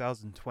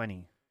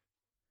 2020,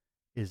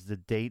 is the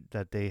date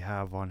that they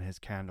have on his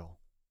candle.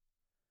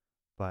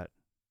 But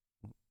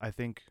I'm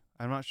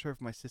not sure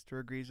if my sister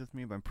agrees with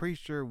me, but I'm pretty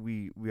sure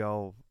we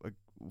all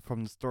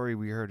from the story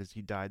we heard is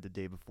he died the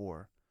day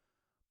before.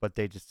 But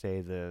they just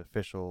say the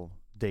official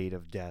date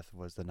of death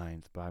was the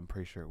 9th, but I'm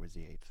pretty sure it was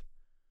the 8th.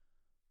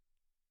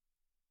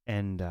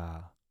 And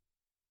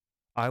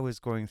I was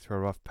going through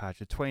a rough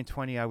patch. In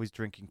 2020, I was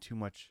drinking too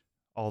much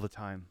all the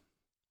time.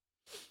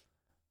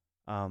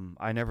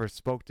 I never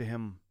spoke to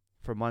him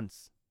for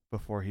months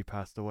before he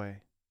passed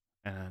away,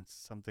 and it's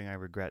something I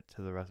regret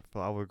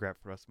I'll regret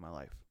for the rest of my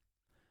life.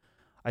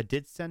 I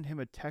did send him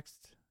a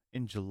text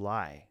in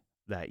July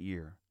that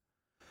year.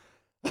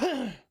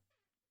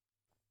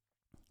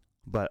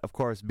 But of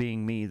course,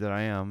 being me that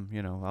I am,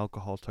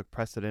 alcohol took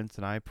precedence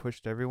and I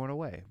pushed everyone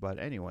away. But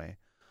anyway,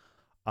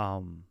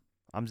 I'm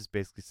just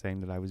basically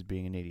saying that I was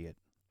being an idiot.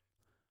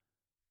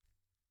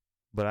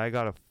 But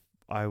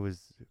I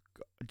was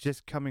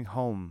just coming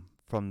home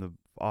from the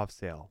off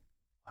sale.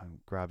 I'm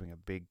grabbing a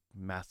big,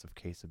 massive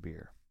case of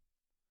beer.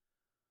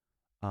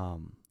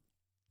 And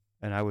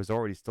I was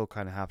already still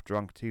kind of half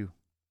drunk too.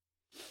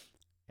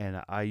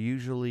 And I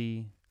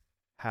usually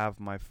have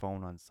my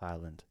phone on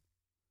silent.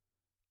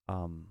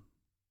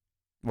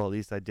 Well, at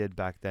least I did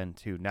back then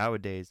too.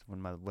 Nowadays,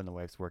 when the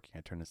wife's working, I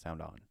turn the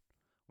sound on.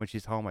 When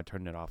she's home, I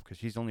turn it off because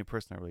she's the only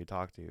person I really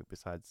talk to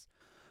besides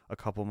a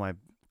couple of my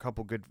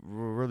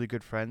really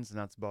good friends, and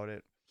that's about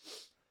it.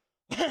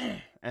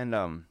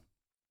 And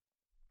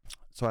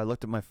so I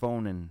looked at my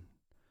phone, and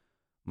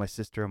my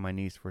sister and my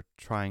niece were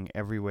trying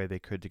every way they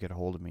could to get a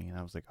hold of me, and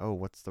I was like, "Oh,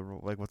 what's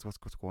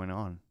going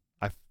on?"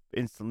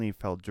 Instantly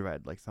felt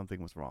dread, like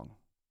something was wrong.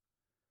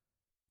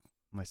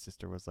 My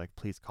sister was like,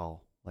 "Please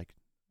call,"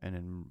 and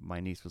then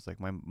my niece was like,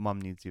 "My mom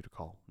needs you to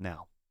call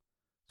now."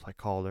 So I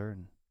called her,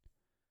 and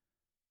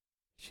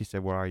she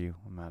said, "Where are you?"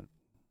 I'm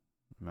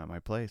at my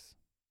place.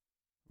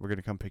 We're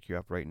gonna come pick you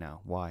up right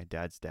now. Why?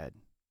 Dad's dead.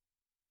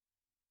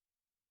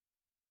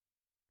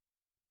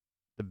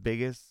 The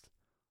biggest,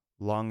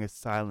 longest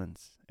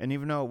silence. And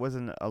even though it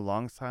wasn't a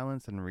long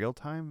silence in real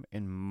time,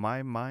 in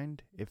my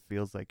mind, it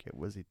feels like it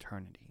was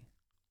eternity.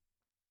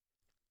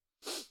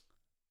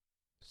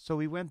 So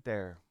we went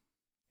there,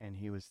 and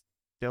he was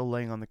still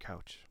laying on the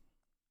couch.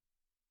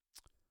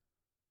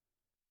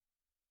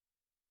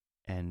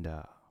 And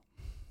I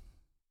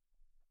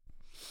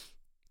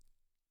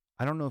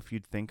don't know if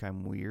you'd think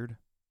I'm weird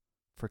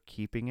for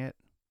keeping it,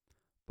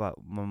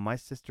 but when my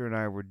sister and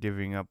I were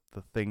divvying up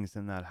the things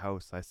in that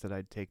house, I said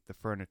I'd take the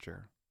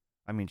furniture.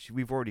 I mean,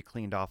 we've already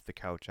cleaned off the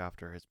couch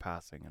after his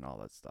passing and all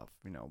that stuff,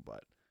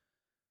 but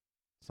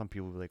some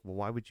people will be like, well,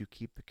 why would you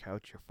keep the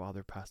couch your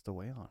father passed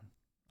away on?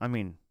 I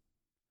mean,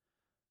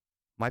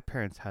 my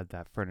parents had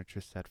that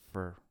furniture set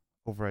for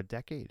over a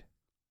decade.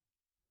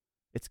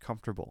 It's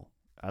comfortable.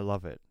 I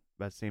love it.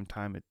 But at the same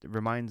time, it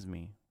reminds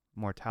me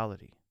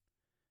mortality.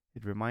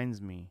 It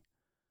reminds me,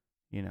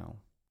 you know.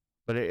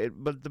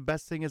 But the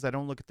best thing is I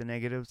don't look at the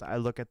negatives. I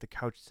look at the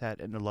couch set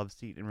and the love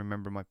seat and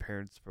remember my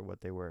parents for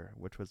what they were,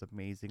 which was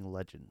amazing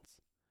legends.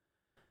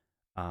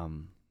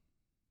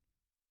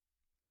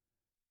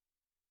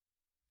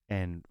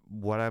 And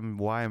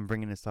why I'm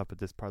bringing this up at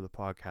this part of the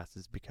podcast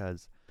is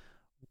because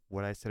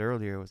what I said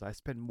earlier was I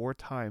spent more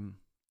time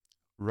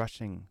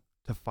rushing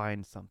to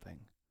find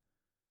something,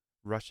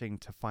 rushing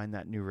to find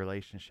that new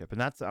relationship.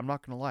 And I'm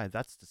not going to lie,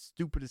 that's the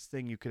stupidest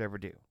thing you could ever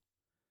do.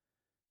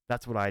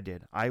 That's what I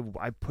did. I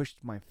pushed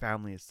my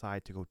family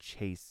aside to go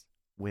chase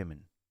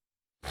women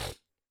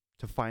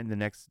to find the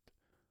next,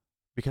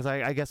 because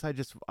I guess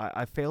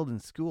I failed in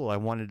school. I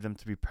wanted them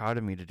to be proud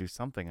of me to do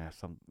something.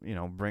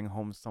 Bring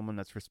home someone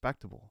that's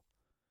respectable.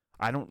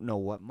 I don't know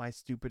what my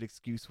stupid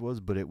excuse was,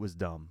 but it was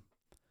dumb.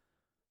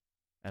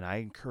 And I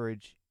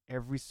encourage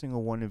every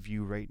single one of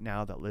you right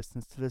now that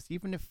listens to this,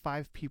 even if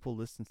 5 people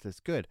listen to this,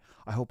 good.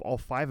 I hope all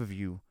 5 of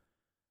you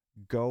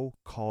go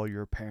call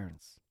your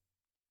parents.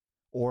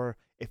 Or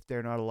if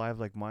they're not alive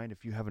like mine,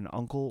 if you have an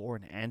uncle or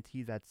an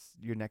auntie that's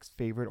your next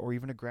favorite, or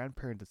even a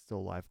grandparent that's still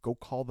alive, go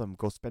call them,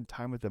 go spend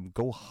time with them,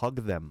 go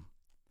hug them.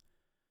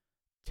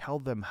 Tell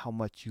them how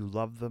much you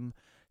love them.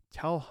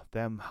 Tell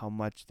them how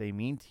much they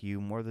mean to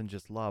you more than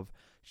just love.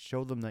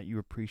 Show them that you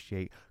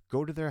appreciate.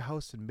 Go to their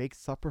house and make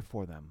supper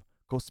for them.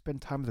 Go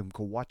spend time with them.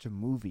 Go watch a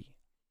movie.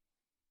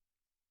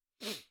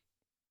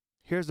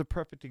 Here's a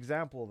perfect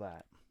example of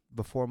that.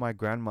 Before my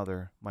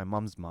grandmother, my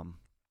mom's mom,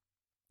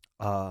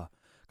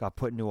 got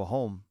put into a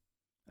home,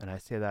 and I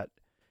say that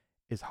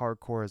as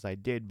hardcore as I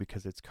did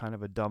because it's kind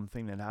of a dumb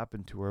thing that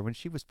happened to her when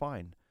she was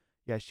fine.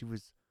 Yeah, she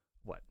was,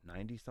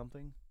 90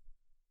 something?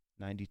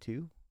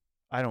 92?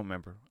 I don't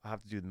remember. I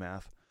have to do the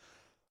math.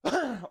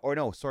 Or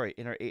no, sorry,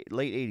 in her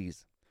late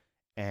 80s,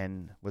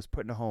 and was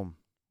put in a home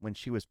when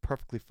she was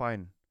perfectly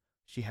fine.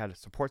 She had a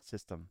support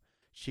system.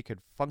 She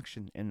could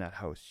function in that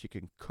house. She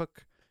could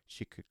cook.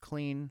 She could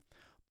clean.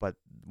 But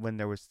when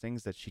there was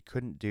things that she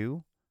couldn't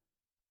do,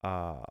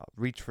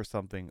 reach for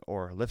something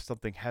or lift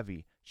something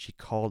heavy, she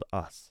called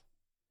us.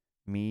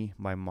 Me,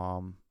 my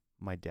mom,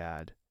 my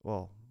dad.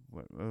 My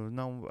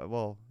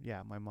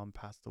mom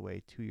passed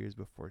away 2 years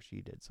before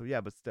she did. So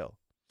yeah, but still.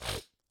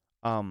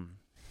 Um,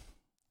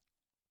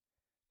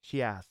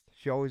 she asked.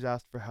 She always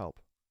asked for help.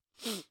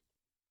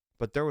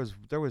 But there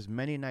was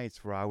many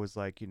nights where I was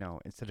like,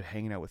 instead of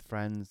hanging out with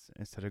friends,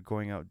 instead of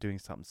going out doing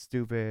something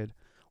stupid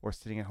or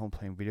sitting at home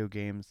playing video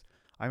games,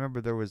 I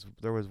remember there was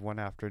one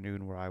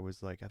afternoon where I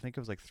was like, I think it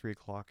was like 3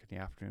 o'clock in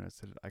the afternoon.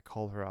 I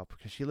called her up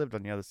because she lived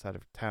on the other side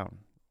of town.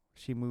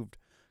 She moved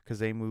because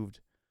they moved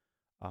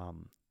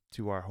um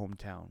to our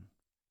hometown.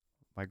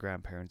 My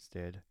grandparents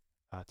did,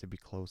 to be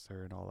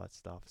closer and all that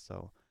stuff.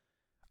 So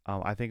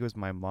I think it was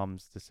my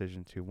mom's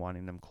decision to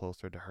wanting them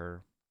closer to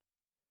her.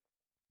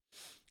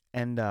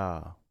 And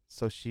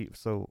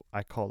so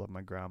I called up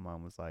my grandma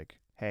and was like,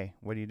 "Hey,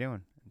 what are you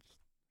doing?" And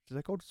she's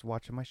like, "Oh, just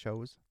watching my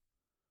shows."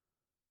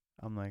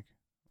 I'm like,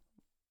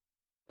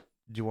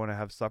 "Do you want to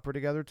have supper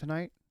together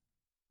tonight?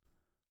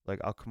 Like,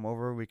 I'll come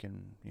over. We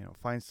can,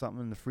 find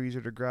something in the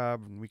freezer to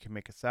grab, and we can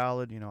make a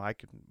salad. I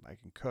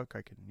can cook.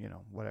 I can,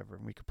 whatever.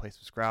 And we could play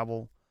some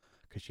Scrabble,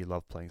 because she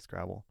loved playing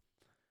Scrabble."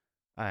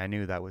 I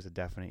knew that was a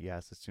definite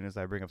yes. As soon as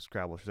I bring up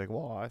Scrabble, she's like,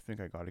 "Well, I think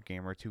I got a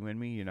game or two in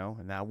me."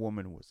 And that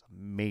woman was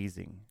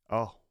amazing.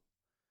 Oh,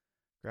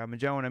 Grandma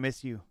Joan, I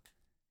miss you.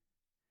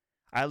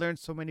 I learned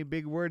so many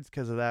big words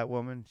because of that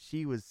woman.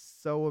 She was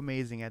so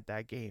amazing at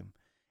that game.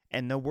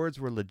 And the words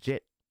were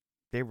legit.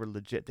 They were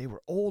legit. They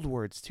were old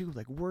words too,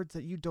 like words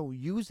that you don't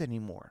use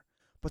anymore,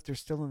 but they're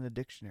still in the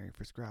dictionary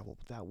for Scrabble.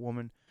 But that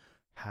woman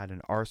had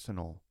an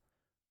arsenal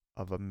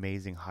of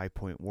amazing high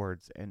point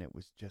words, and it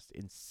was just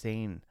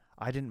insane.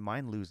 I didn't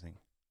mind losing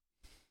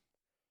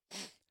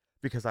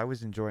because I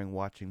was enjoying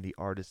watching the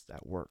artists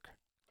at work.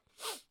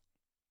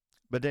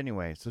 But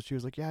anyway, so she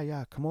was like, "Yeah,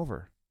 yeah, come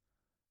over."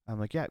 I'm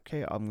like, "Yeah,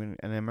 okay, I'm gonna."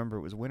 And I remember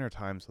it was winter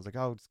time, so I was like,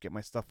 "I'll just get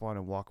my stuff on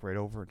and walk right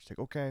over." And she's like,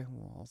 "Okay,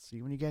 well, I'll see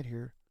you when you get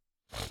here."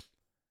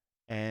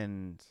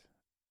 And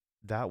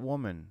that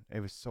woman, it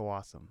was so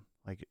awesome.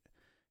 Like,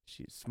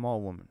 she's a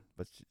small woman,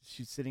 but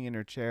she's sitting in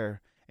her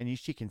chair, and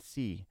she can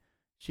see,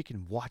 she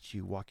can watch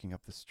you walking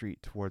up the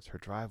street towards her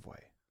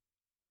driveway,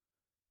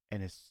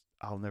 and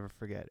I'll never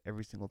forget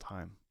every single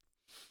time.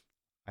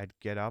 I'd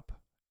get up,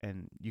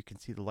 and you can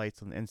see the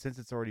lights on, and since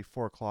it's already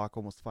 4 o'clock,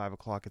 almost 5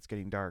 o'clock, it's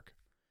getting dark.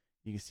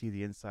 You can see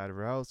the inside of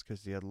her house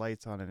because she had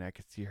lights on, and I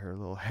could see her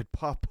little head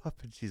pop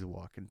up, and she's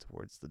walking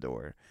towards the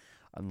door,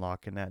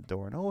 unlocking that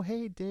door. And, "Oh,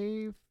 hey,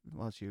 Dave."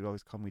 Well, she would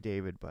always call me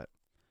David, but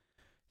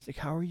she's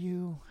like, "How are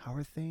you? How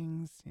are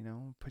things?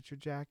 Put your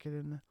jacket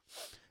in."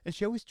 And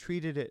she always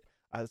treated it.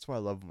 That's why I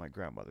love my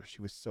grandmother.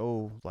 She was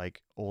so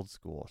like old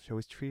school. She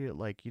always treated it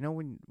like,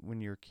 when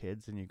you're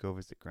kids and you go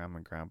visit grandma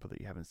and grandpa that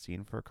you haven't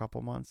seen for a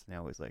couple months, and they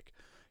always like,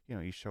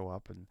 you show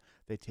up and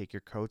they take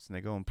your coats and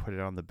they go and put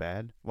it on the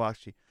bed. Well,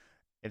 actually,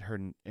 in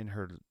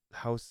her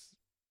house,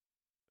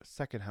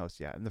 second house,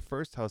 yeah. In the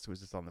first house, it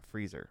was just on the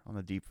freezer, on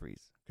the deep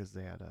freeze, because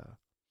they had a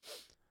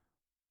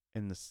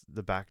in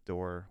the back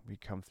door. We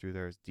come through,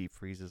 there's deep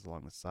freezes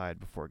along the side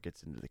before it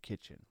gets into the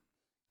kitchen.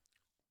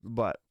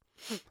 But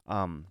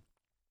um,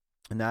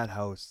 in that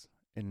house,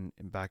 in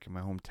back in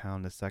my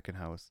hometown, the second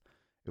house,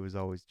 it was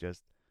always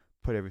just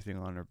put everything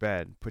on her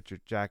bed, put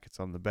your jackets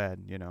on the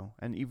bed.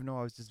 And even though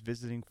I was just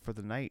visiting for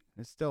the night,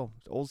 it's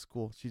old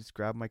school. She just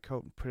grabbed my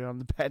coat and put it on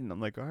the bed, and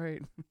I'm like, "All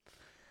right."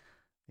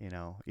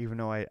 Even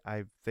though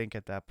I think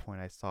at that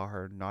point I saw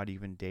her not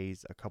even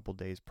a couple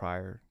days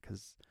prior,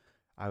 because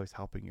I was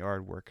helping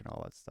yard work and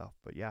all that stuff.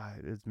 But yeah,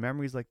 it's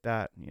memories like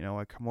that.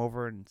 I come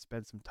over and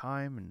spend some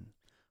time, and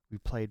we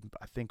played,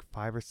 I think,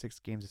 5 or 6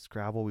 games of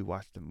Scrabble. We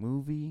watched a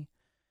movie,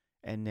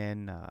 and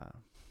then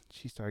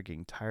she started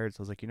getting tired.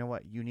 So I was like, "You know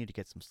what? You need to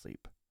get some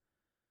sleep."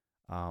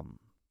 Um,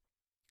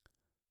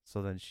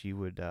 so then she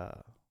would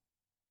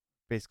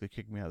basically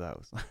kick me out of the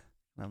house.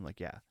 And I'm like,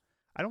 "Yeah."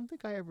 I don't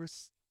think I ever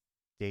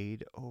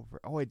stayed over.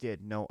 Oh, I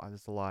did. No,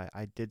 that's a lie.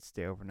 I did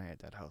stay overnight at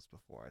that house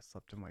before. I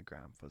slept in my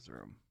grandpa's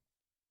room.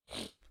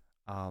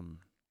 Um,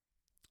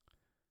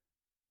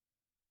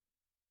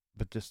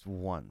 but just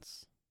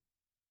once.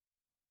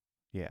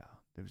 Yeah,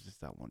 there was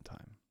just that one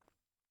time.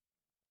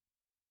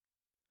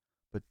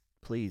 But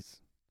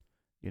please,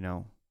 you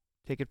know,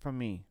 take it from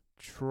me.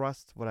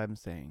 Trust what I'm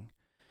saying.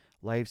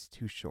 Life's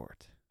too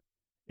short.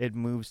 It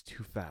moves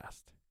too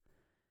fast.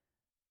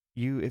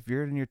 If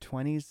you're in your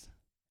 20s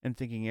and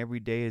thinking every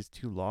day is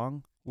too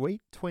long,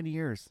 wait 20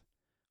 years.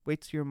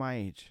 Wait till you're my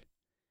age.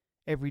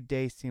 Every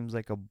day seems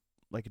like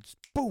it's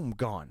boom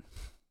gone.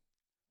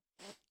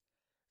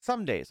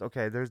 Some days,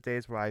 okay, there's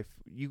days where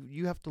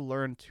you have to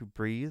learn to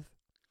breathe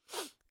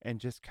and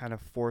just kind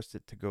of force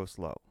it to go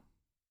slow.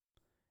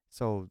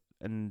 So,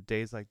 in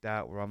days like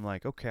that where I'm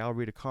like, "Okay, I'll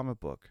read a comic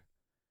book."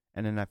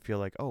 And then I feel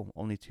like, "Oh,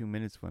 only 2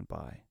 minutes went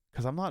by."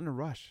 Because I'm not in a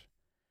rush.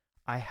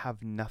 I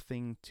have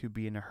nothing to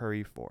be in a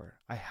hurry for.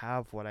 I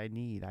have what I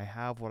need. I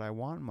have what I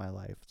want in my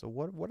life. So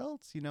what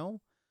else?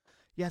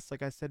 Yes,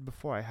 like I said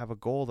before, I have a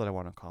goal that I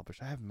want to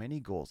accomplish. I have many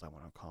goals I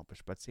want to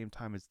accomplish, but at the same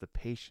time, it's the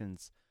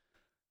patience.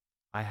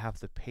 I have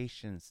the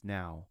patience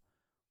now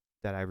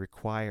that I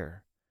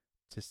require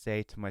to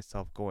say to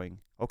myself,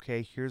 going,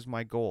 "Okay, here's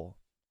my goal."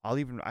 I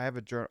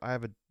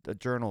have a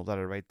journal that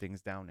I write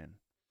things down in.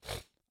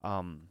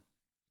 Um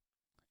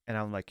And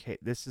I'm like, hey,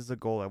 this is a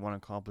goal I want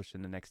to accomplish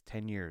in the next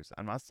 10 years.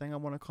 I'm not saying I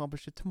want to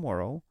accomplish it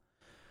tomorrow,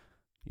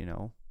 you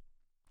know.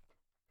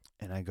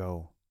 And I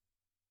go,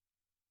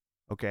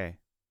 okay,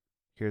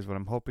 here's what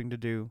I'm hoping to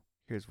do.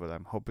 Here's what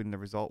I'm hoping the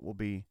result will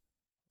be.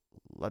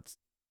 Let's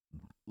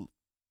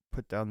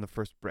put down the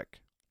first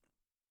brick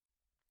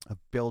of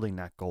building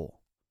that goal.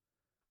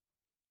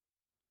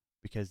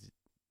 Because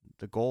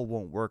the goal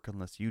won't work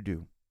unless you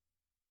do.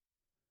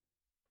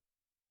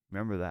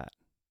 Remember that.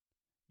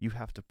 You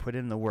have to put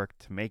in the work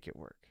to make it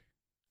work.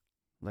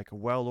 Like a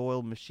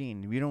well-oiled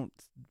machine. You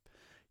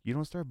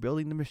don't start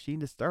building the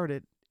machine to start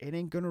it. It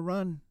ain't gonna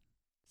run.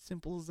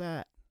 Simple as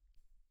that.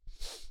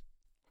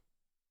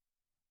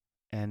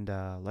 And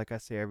like I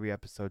say every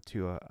episode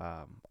too,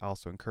 I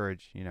also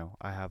encourage,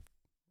 I'll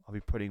be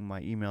putting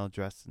my email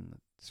address in the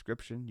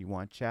description. You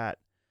want to chat,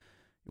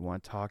 you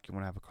want to talk, you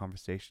want to have a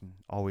conversation,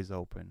 always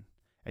open.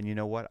 And you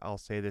know what? I'll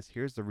say this.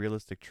 Here's the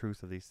realistic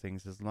truth of these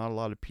things is not a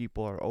lot of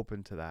people are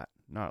open to that.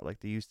 Not like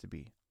they used to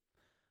be.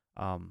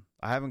 I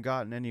haven't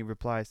gotten any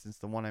replies since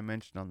the one I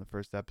mentioned on the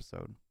first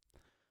episode.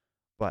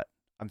 But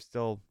I'm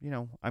still,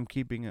 I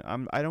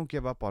don't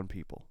give up on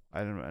people.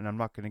 And I'm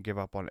not going to give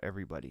up on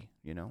everybody,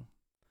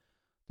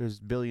 There's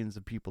billions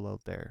of people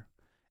out there.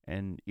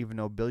 And even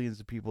though billions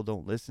of people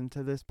don't listen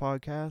to this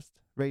podcast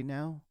right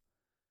now,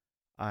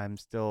 I'm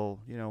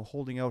still,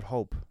 holding out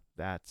hope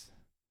that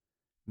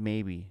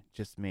maybe,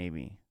 just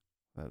maybe,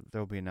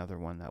 there'll be another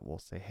one that will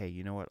say, hey,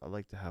 you know what? I'd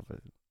like to have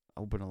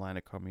open a line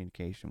of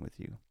communication with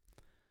you.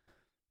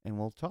 And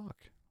we'll talk.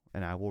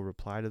 And I will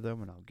reply to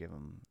them and I'll give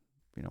them,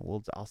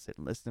 I'll sit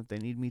and listen if they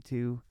need me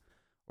to.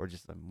 Or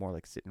just more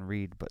like sit and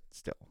read, but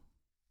still.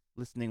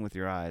 Listening with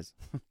your eyes.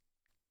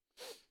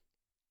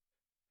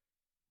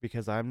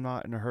 Because I'm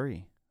not in a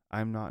hurry.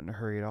 I'm not in a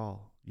hurry at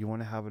all. You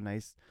want to have a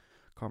nice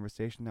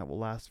conversation that will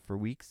last for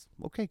weeks?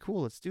 Okay,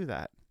 cool. Let's do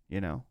that.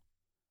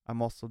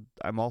 I'm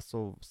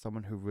also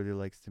someone who really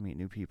likes to meet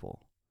new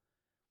people.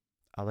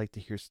 I like to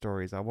hear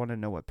stories. I want to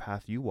know what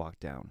path you walk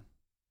down.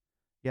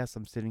 Yes,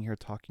 I'm sitting here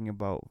talking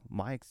about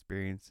my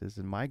experiences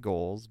and my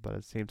goals, but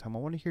at the same time, I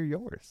want to hear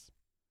yours.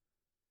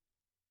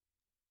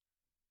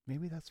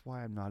 Maybe that's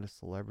why I'm not a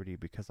celebrity,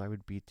 because I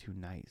would be too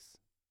nice.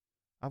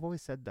 I've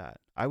always said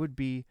that. I would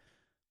be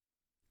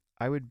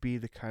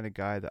the kind of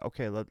guy that,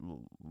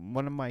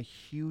 one of my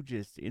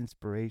hugest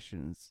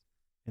inspirations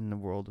in the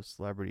world of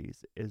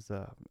celebrities is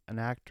an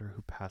actor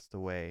who passed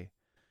away.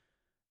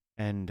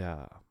 And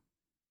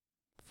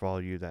for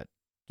all you that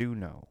do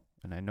know,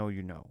 and I know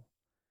you know,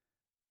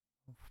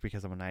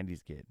 because I'm a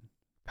 90s kid,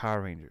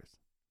 Power Rangers,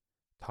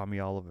 Tommy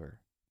Oliver,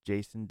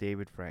 Jason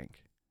David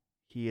Frank.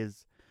 He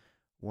is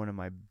one of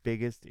my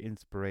biggest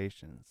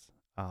inspirations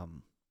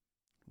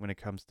when it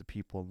comes to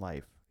people in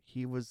life.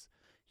 He was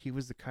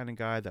the kind of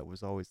guy that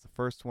was always the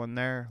first one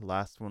there,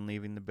 last one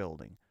leaving the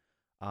building.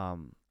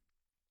 And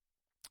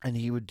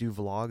he would do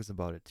vlogs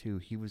about it too.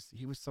 He was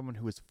someone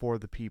who was for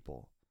the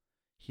people.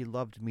 He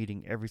loved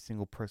meeting every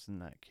single person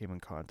that came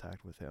in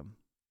contact with him.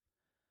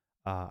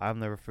 I'll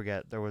never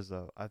forget. There was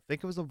I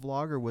think it was a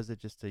vlog, or was it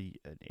just an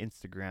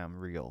Instagram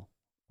reel,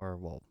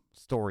 or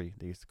story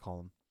they used to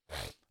call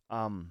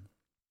him.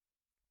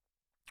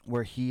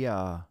 Where he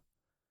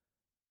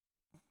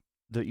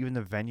even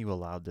the venue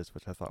allowed this,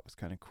 which I thought was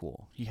kind of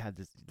cool. He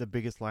had the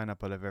biggest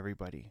lineup out of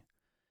everybody,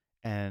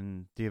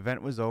 and the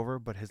event was over,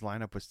 but his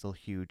lineup was still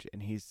huge.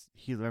 And he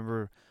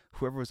remember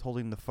whoever was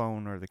holding the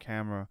phone or the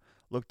camera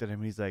looked at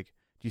him. And he's like,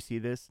 "Do you see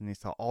this?" And he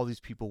saw all these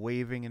people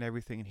waving and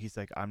everything. And he's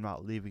like, "I'm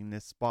not leaving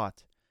this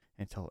spot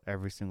until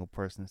every single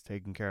person is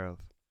taken care of."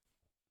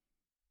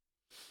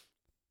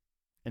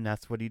 And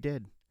that's what he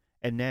did.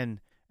 And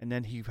then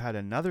he had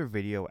another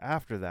video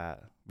after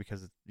that,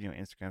 because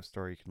Instagram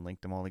story, you can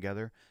link them all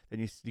together. Then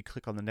you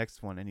click on the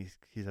next one, and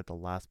he's at the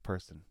last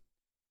person.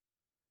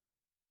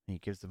 And he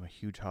gives them a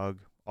huge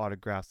hug,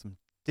 autographs them,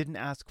 didn't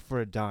ask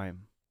for a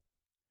dime.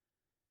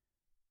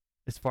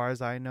 As far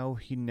as I know,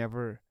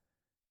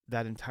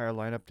 that entire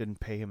lineup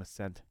didn't pay him a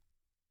cent.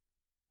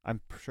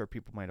 I'm sure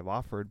people might have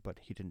offered, but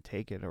he didn't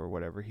take it or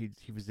whatever. He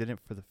was in it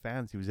for the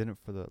fans. He was in it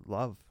for the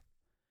love.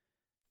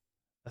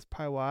 That's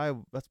probably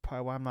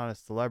why I'm not a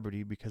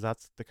celebrity, because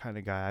that's the kind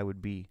of guy I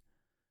would be.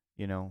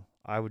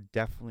 I would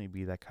definitely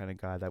be that kind of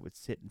guy that would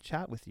sit and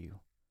chat with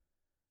you.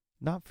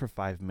 Not for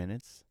 5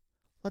 minutes.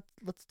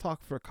 Let's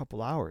talk for a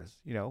couple hours,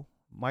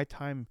 My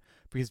time,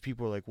 because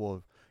people are like,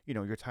 well,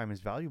 your time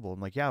is valuable.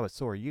 I'm like, yeah, but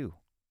so are you.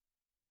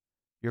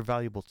 You're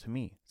valuable to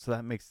me. So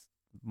that makes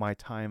my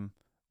time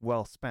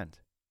well spent.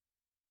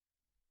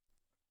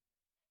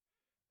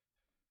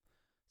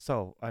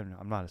 So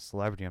I'm not a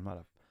celebrity. I'm not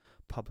a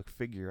public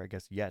figure, I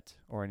guess, yet,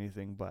 or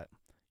anything. But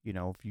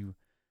if you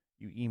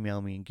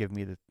email me and give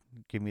me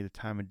the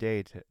time of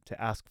day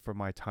to ask for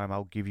my time,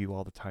 I'll give you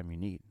all the time you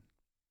need.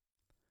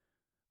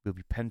 We'll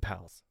be pen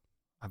pals.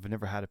 I've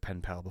never had a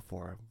pen pal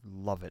before.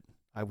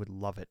 I would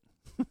love it.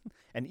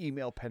 An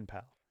email pen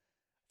pal.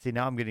 See,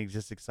 now I'm getting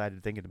just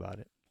excited thinking about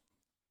it.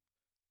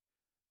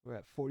 We're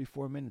at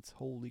 44 minutes.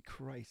 Holy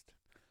Christ.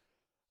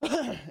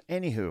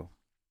 Anywho.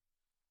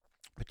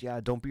 But yeah,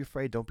 don't be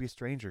afraid. Don't be a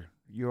stranger.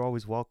 You're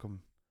always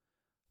welcome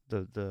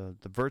the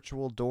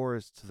virtual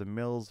doors to the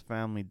Mills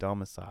family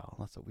domicile,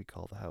 that's what we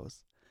call the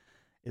house,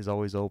 is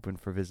always open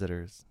for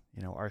visitors.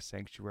 You know, our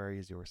sanctuary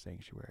is your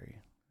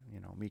sanctuary. You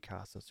know, mi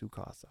casa, su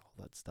casa, all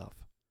that stuff.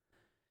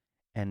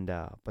 And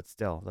but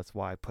still, that's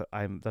why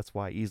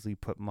I easily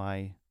put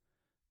my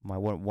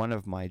one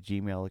of my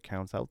Gmail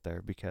accounts out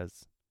there,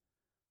 because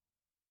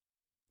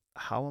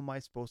how am I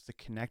supposed to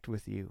connect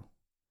with you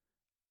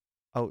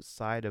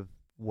outside of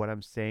what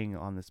I'm saying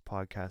on this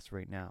podcast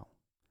right now?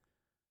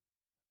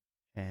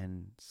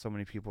 And so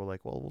many people are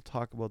like, well, we'll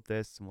talk about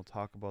this and we'll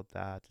talk about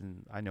that.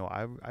 And I know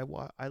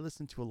I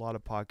listen to a lot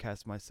of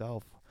podcasts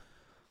myself.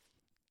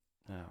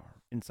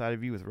 Inside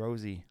of You with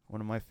Rosie,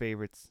 one of my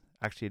favorites.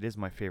 Actually, it is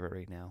my favorite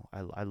right now.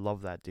 I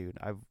love that dude.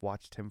 I've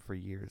watched him for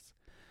years.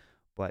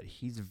 But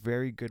he's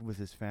very good with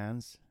his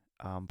fans.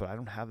 But I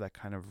don't have that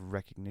kind of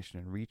recognition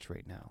and reach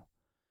right now.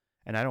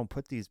 And I don't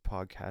put these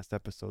podcast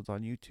episodes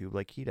on YouTube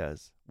like he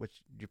does,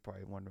 which you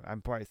probably wonder.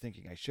 I'm probably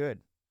thinking I should.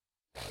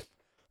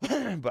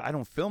 But I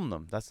don't film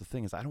them. That's the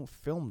thing, is I don't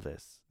film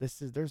this.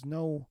 There's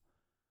no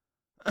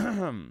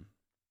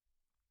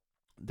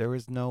there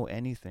is no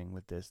anything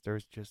with this.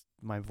 There's just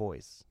my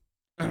voice.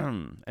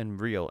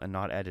 And real and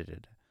not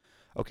edited.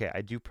 Okay,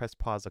 I do press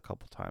pause a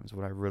couple times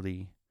when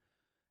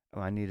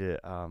I need to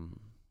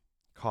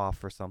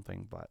cough or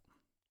something, but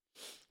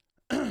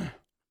but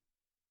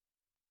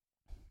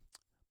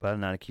I'm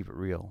not to keep it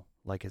real.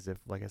 Like I said,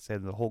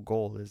 the whole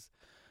goal is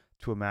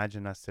to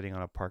imagine us sitting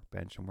on a park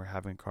bench and we're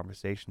having a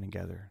conversation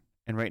together.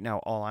 And right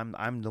now,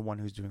 I'm the one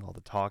who's doing all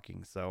the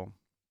talking. So,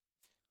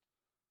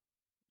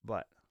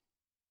 but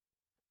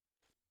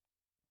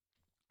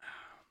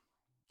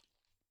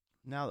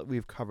now that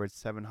we've covered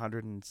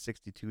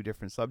 762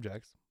 different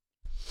subjects,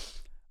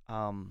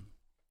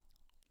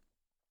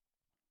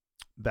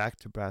 back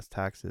to brass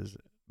taxes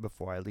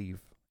before I leave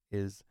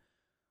is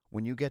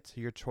when you get to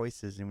your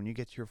choices and when you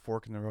get to your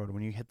fork in the road,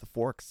 when you hit the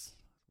forks.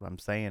 What I'm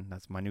saying,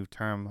 that's my new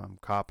term. I'm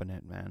copping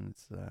it, man.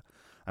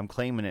 I'm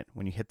claiming it.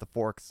 When you hit the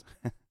forks,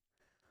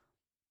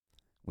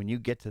 when you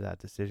get to that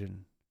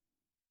decision,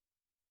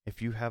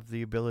 if you have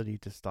the ability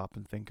to stop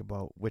and think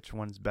about which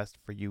one's best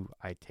for you,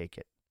 I take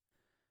it.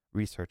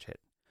 Research it.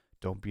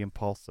 Don't be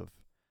impulsive,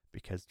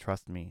 because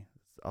trust me,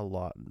 it's a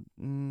lot.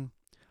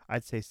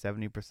 I'd say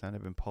 70%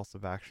 of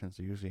impulsive actions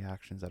are usually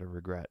actions out of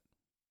regret.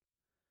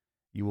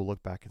 You will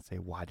look back and say,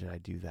 why did I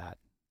do that?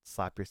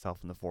 Slap yourself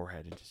in the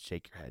forehead and just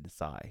shake your head and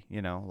sigh.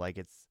 You know,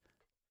 like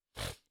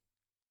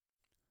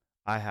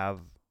I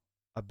have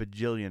a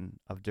bajillion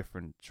of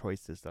different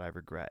choices that I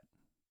regret.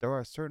 There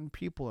are certain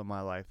people in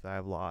my life that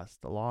I've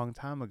lost a long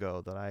time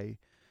ago that I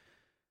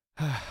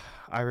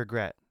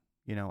regret.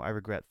 You know, I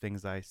regret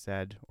things I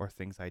said or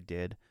things I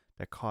did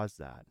that caused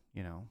that,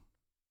 you know.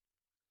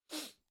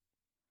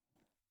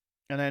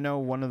 And I know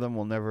one of them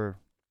will never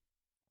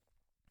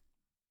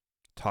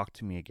talk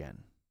to me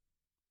again.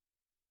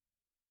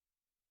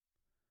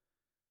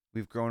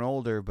 We've grown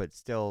older, but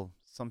still,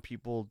 some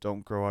people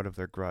don't grow out of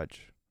their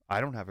grudge. I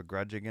don't have a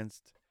grudge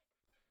against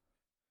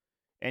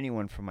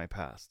anyone from my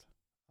past.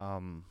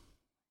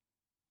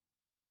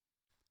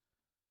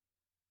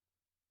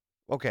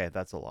 Okay,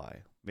 that's a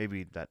lie.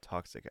 Maybe that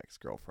toxic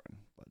ex-girlfriend,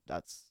 but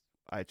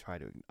I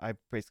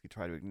basically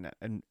try to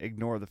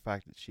ignore the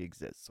fact that she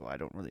exists, so I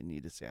don't really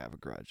need to say I have a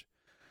grudge.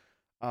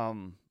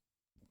 Um,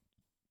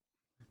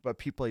 but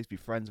people I used to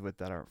be friends with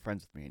that aren't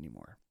friends with me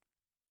anymore.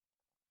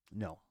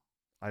 No,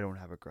 I don't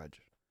have a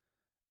grudge.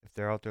 If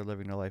they're out there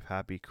living their life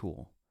happy,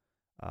 cool.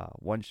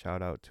 One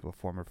shout out to a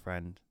former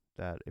friend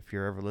that if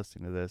you're ever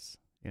listening to this,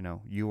 you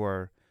know,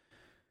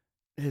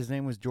 his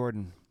name was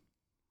Jordan.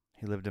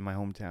 He lived in my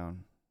hometown.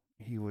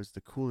 He was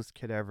the coolest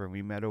kid ever.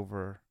 We met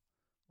over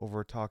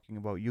talking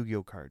about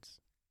Yu-Gi-Oh cards.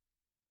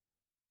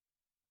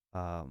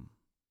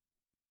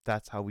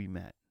 That's how we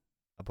met,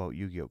 about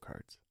Yu-Gi-Oh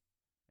cards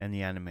and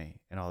the anime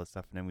and all this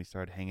stuff. And then we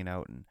started hanging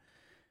out, and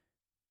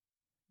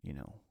you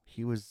know,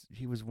 he was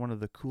one of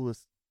the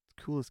coolest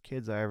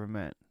kids I ever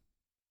met.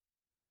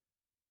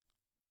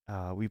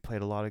 We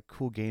played a lot of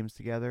cool games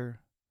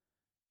together.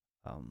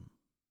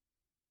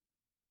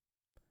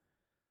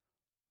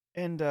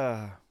 And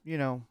you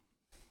know,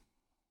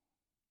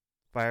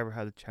 if I ever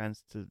had the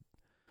chance to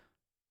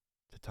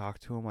talk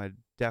to him, I'd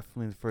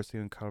definitely, the first thing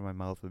that would come out of my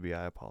mouth would be,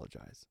 I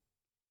apologize.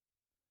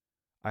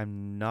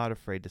 I'm not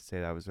afraid to say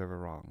that I was ever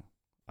wrong.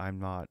 I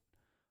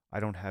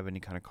don't have any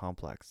kind of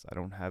complex.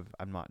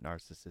 I'm not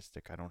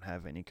narcissistic. I don't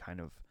have any kind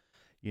of,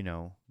 you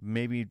know,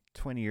 maybe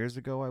 20 years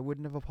ago I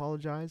wouldn't have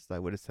apologized. I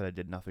would have said I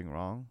did nothing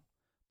wrong.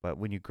 But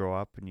when you grow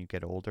up and you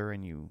get older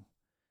and you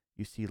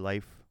see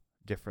life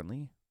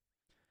differently,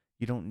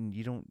 you don't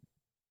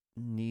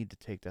need to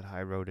take that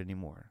high road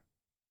anymore.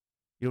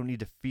 You don't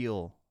need to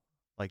feel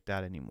like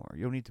that anymore.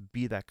 You don't need to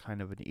be that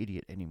kind of an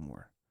idiot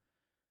anymore.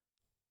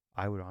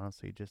 I would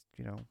honestly just,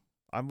 you know,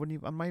 I'm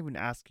not even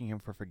asking him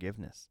for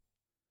forgiveness.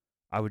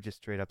 I would just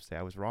straight up say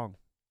I was wrong.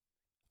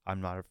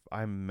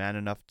 I'm man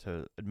enough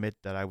to admit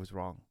that I was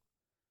wrong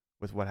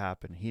with what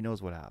happened. He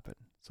knows what happened.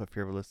 So if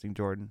you're ever listening,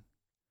 Jordan,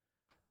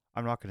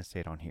 I'm not going to say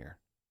it on here.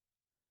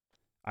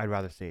 I'd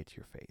rather say it to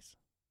your face.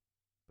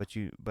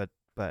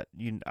 But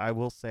I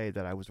will say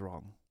that I was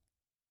wrong.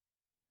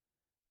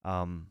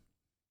 Um,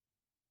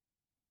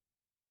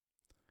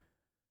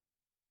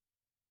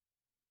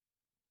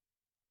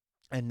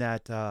 and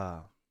that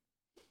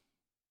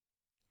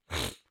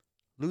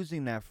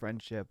losing that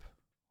friendship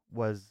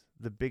was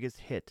the biggest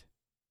hit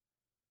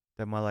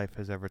that my life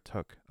has ever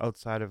took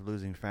outside of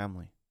losing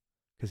family,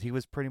 because he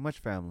was pretty much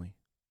family.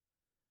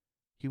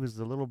 He was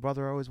the little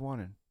brother I always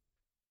wanted.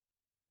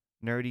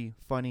 Nerdy,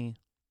 funny,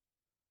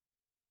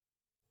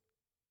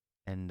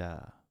 and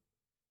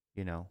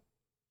you know,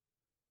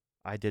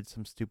 I did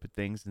some stupid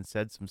things and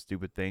said some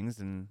stupid things,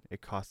 and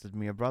it costed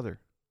me a brother.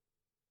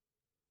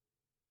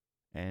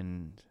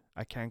 And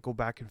I can't go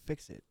back and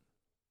fix it.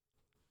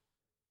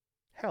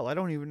 Hell, I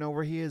don't even know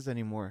where he is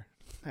anymore.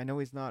 I know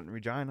he's not in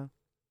Regina.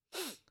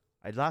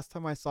 Last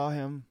time I saw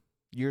him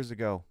years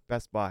ago,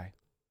 Best Buy.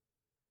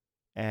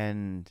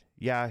 And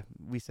yeah,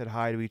 we said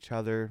hi to each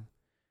other.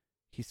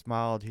 He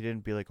smiled. He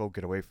didn't be like, "Oh,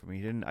 get away from me."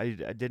 He didn't. I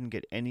didn't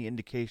get any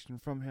indication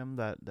from him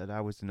that I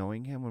was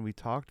annoying him when we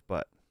talked.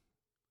 But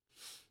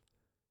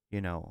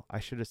I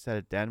should have said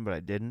it then, but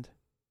I didn't.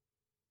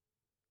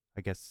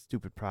 I guess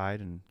stupid pride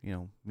and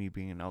me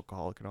being an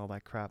alcoholic and all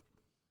that crap.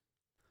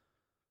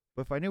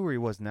 But if I knew where he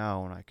was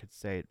now and I could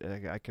say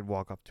it, I could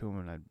walk up to him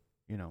and I'd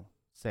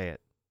say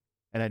it,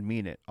 and I'd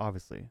mean it.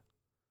 Obviously,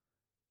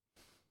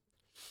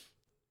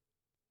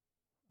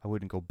 I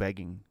wouldn't go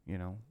begging.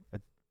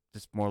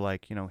 Just more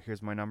like,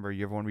 here's my number.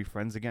 You ever want to be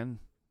friends again?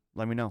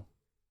 Let me know.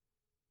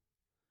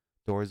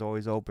 Door's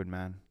always open,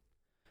 man.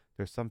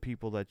 There's some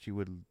people that you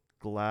would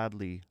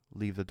gladly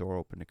leave the door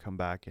open to come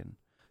back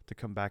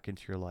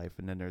into your life,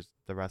 and then there's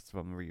the rest of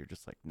them where you're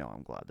just like, no,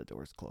 I'm glad the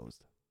door's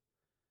closed.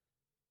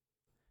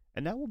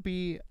 And that will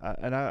be,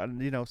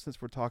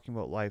 since we're talking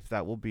about life,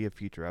 that will be a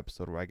future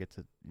episode where I get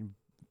to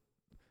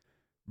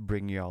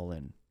bring y'all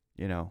in.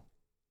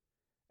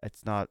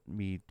 It's not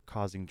me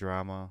causing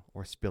drama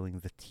or spilling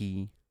the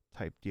tea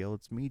type deal.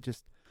 It's me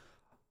just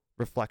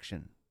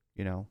reflection.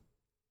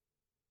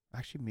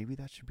 Actually, maybe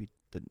that should be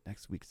the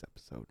next week's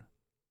episode.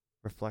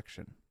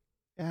 Reflection.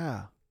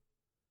 Yeah.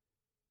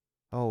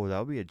 Oh,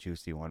 that'll be a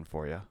juicy one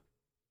for you.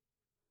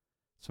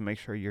 So make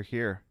sure you're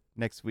here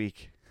next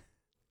week.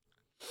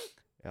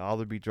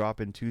 I'll be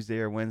dropping Tuesday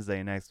or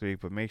Wednesday next week,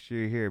 but make sure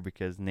you're here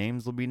because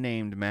names will be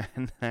named,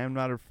 man. I'm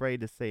not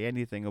afraid to say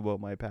anything about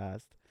my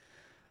past.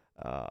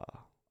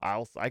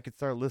 I could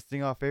start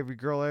listing off every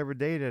girl I ever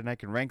dated, and I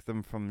can rank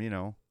them from,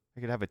 I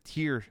could have a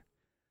tier.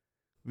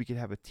 We could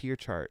have a tier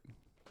chart.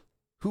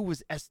 Who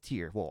was S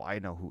tier? Well, I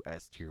know who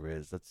S tier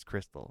is. That's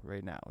Crystal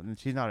right now, and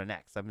she's not an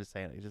ex. I'm just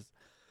saying, just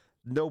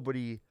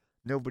nobody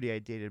I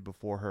dated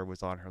before her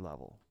was on her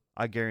level.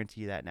 I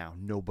guarantee that now.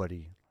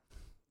 Nobody.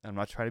 I'm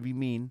not trying to be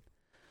mean.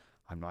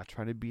 I'm not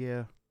trying to be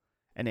an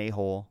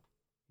a-hole.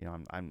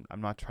 I'm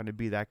not trying to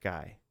be that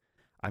guy.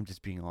 I'm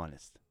just being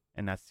honest.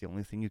 And that's the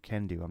only thing you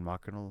can do. I'm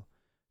not going to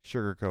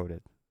sugarcoat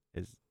it.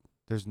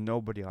 There's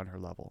nobody on her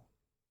level.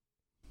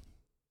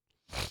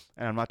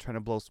 And I'm not trying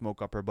to blow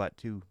smoke up her butt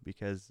too,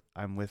 because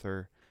I'm with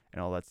her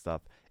and all that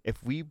stuff.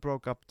 If we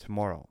broke up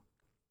tomorrow,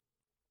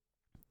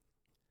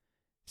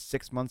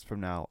 6 months from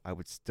now, I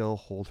would still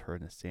hold her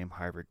in the same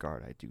high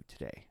regard I do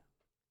today.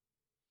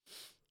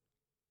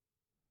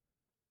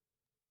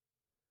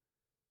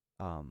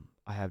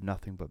 I have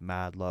nothing but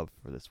mad love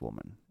for this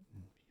woman,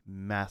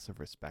 massive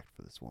respect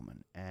for this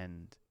woman,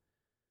 and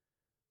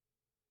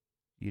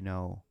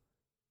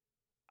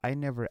I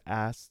never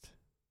asked.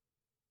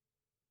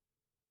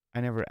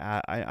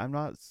 I'm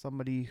not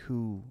somebody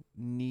who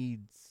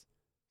needs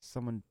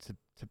someone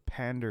to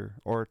pander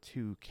or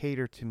to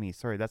cater to me.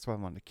 Sorry, that's why I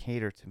want to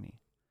cater to me.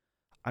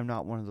 I'm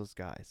not one of those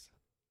guys.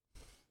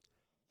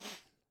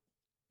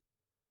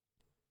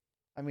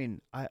 I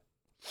mean,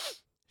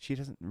 she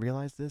doesn't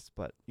realize this,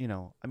 but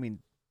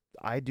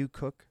I do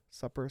cook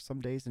supper some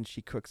days and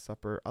she cooks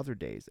supper other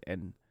days,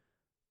 and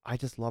I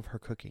just love her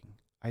cooking.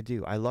 I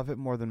do. I love it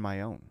more than my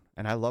own,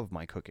 and I love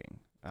my cooking.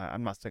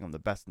 I'm not saying I'm the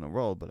best in the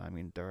world, but I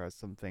mean, there are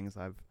some things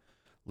I've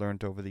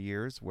learned over the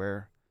years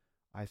where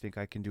I think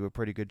I can do a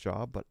pretty good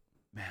job, but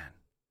man,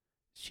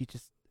 she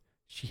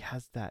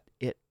has that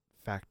it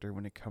factor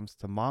when it comes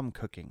to mom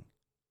cooking.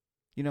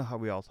 You know how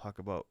we all talk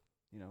about,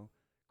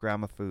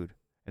 grandma food,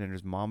 and then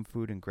there's mom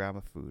food and grandma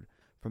food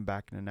from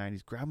back in the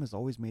 90s. Grandma's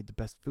always made the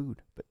best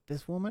food, but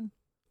this woman,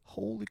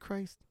 holy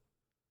Christ,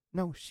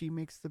 no, she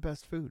makes the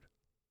best food.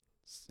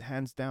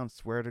 Hands down,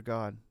 swear to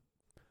God.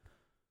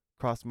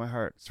 Cross my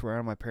heart, swear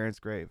on my parents'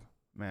 grave,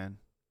 man.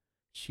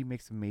 She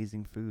makes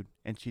amazing food,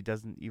 and she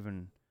doesn't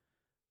even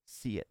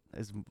see it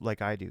as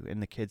like I do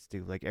and the kids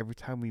do. Like every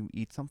time we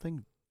eat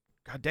something,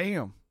 god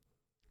damn,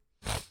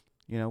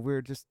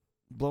 we're just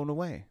blown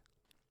away.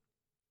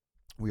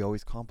 We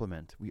always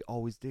compliment. We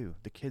always do.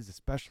 The kids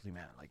especially,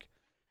 man. Like,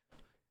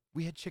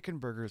 we had chicken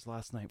burgers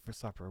last night for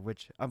supper,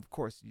 which, of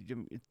course,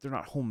 they're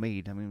not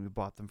homemade. I mean, we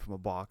bought them from a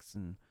box,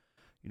 and,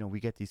 we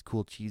get these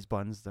cool cheese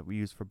buns that we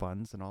use for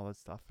buns and all that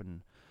stuff,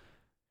 and,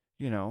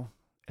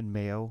 and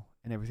mayo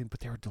and everything, but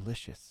they were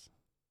delicious.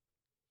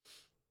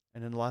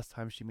 And then the last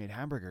time she made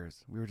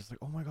hamburgers, we were just like,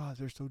 "Oh my god,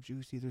 they're so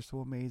juicy, they're so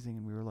amazing,"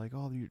 and we were like,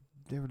 "Oh,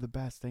 they were the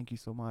best. Thank you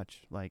so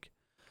much." Like,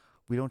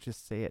 we don't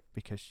just say it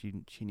because she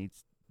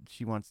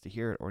wants to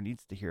hear it or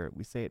needs to hear it.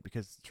 We say it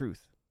because it's the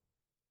truth.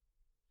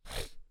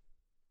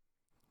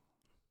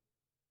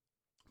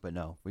 But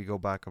no, we go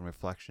back on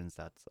reflections.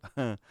 That's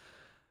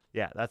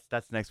yeah,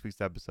 that's next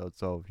week's episode.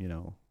 So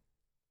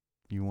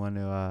you want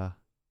to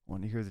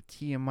hear the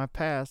tea in my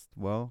past?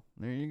 Well,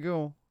 there you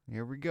go.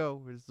 Here we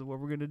go. This is what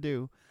we're gonna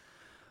do.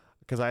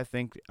 Because I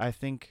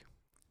think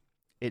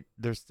it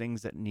there's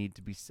things that need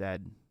to be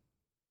said,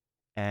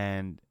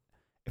 and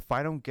if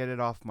I don't get it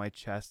off my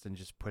chest and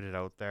just put it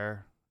out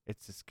there,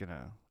 it's just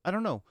gonna. I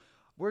don't know.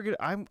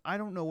 I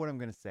don't know what I'm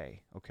gonna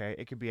say. Okay,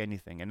 it could be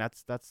anything, and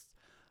that's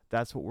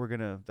what we're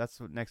gonna. That's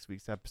what next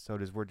week's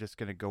episode is. We're just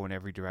gonna go in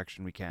every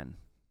direction we can.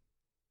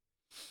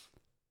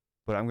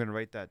 But I'm gonna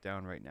write that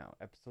down right now.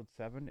 Episode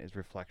 7 is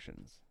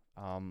reflections.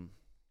 And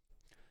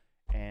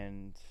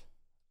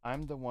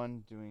I'm the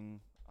one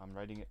doing. I'm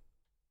writing it.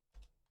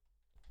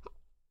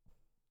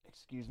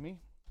 Excuse me.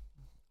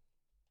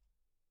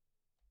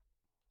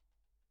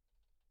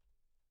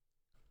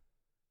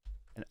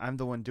 And I'm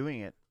the one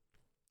doing it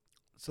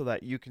so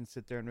that you can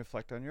sit there and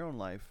reflect on your own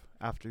life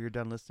after you're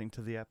done listening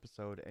to the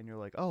episode and you're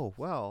like, oh,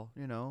 well,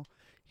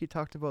 he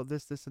talked about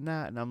this, this, and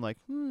that. And I'm like,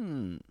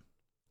 food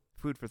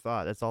for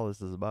thought. That's all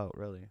this is about,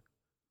 really.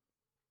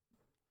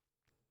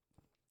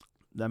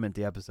 That meant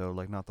the episode,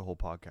 like not the whole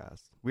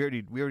podcast. We've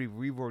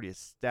already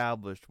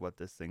established what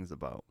this thing's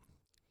about.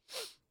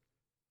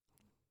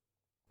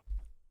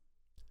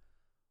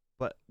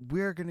 But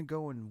we're gonna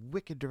go in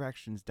wicked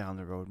directions down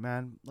the road,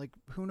 man. Like,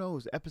 who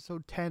knows?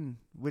 Episode 10,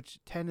 which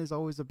 10 is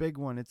always a big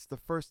one. It's the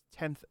first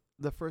 10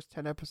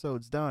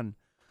 episodes done.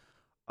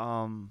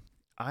 I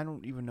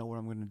don't even know what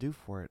I'm gonna do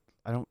for it.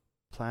 I don't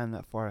plan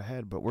that far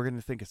ahead, but we're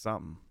gonna think of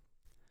something.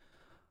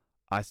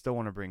 I still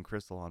want to bring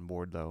Crystal on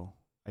board, though.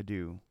 I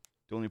do.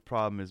 The only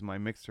problem is my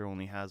mixer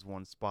only has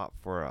one spot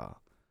for a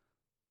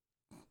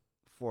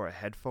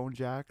headphone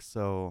jack,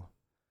 so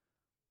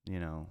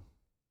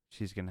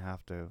she's gonna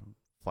have to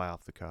fly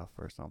off the cuff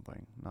or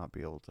something, not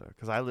be able to.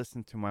 Because I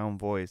listen to my own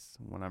voice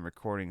when I'm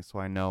recording, so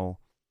I know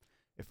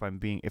if I'm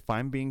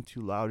being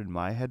too loud in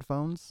my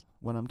headphones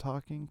when I'm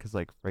talking. Because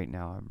like right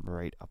now I'm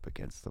right up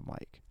against the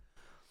mic.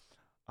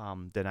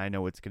 Then I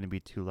know it's gonna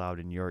be too loud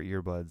in your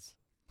earbuds,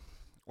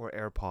 or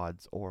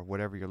AirPods, or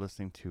whatever you're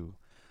listening to,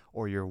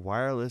 or your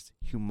wireless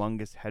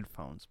humongous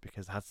headphones,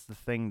 because that's the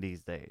thing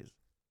these days.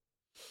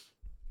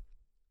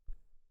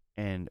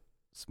 And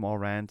small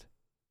rant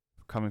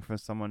coming from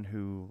someone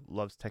who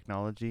loves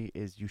technology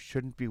is you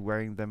shouldn't be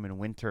wearing them in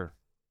winter.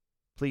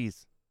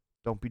 Please,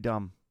 don't be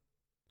dumb.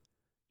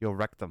 You'll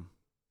wreck them.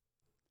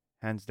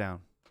 Hands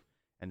down.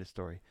 End of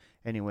story.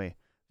 Anyway,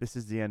 this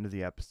is the end of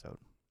the episode.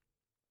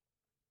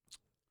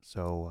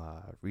 So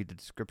read the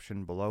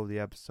description below the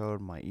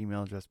episode. My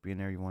email address be in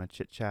there. You want to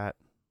chit chat?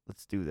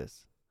 Let's do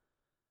this.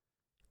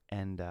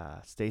 And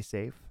stay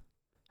safe.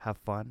 Have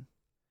fun.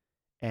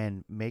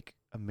 And make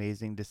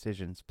amazing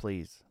decisions,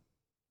 please.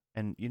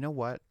 And you know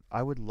what?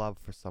 I would love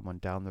for someone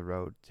down the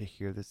road to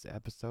hear this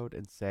episode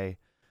and say,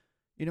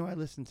 I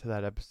listened to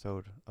that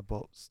episode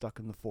about Stuck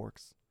in the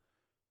Forks.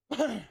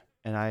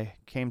 And I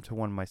came to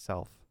one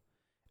myself.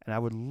 And I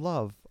would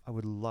love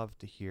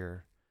to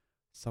hear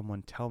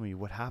someone tell me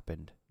what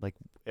happened. Like,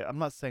 I'm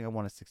not saying I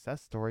want a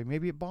success story.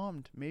 Maybe it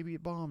bombed.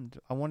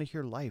 I want to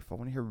hear life. I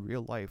want to hear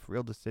real life,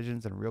 real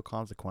decisions, and real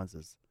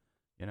consequences.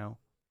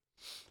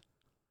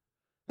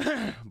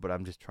 But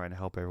I'm just trying to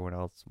help everyone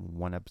else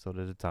one episode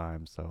at a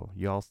time. So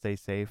you all stay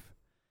safe,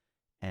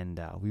 and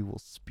we will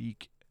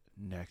speak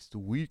next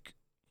week.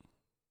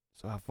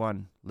 So have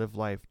fun, live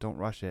life, don't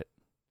rush it.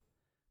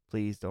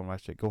 Please don't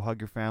rush it. Go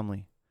hug your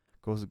family.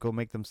 Go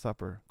make them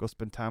supper. Go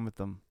spend time with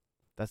them.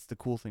 That's the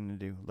cool thing to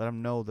do. Let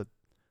them know that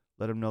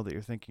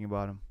you're thinking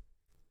about them.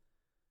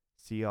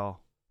 See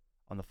y'all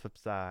on the flip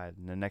side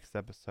in the next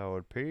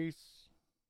episode. Peace.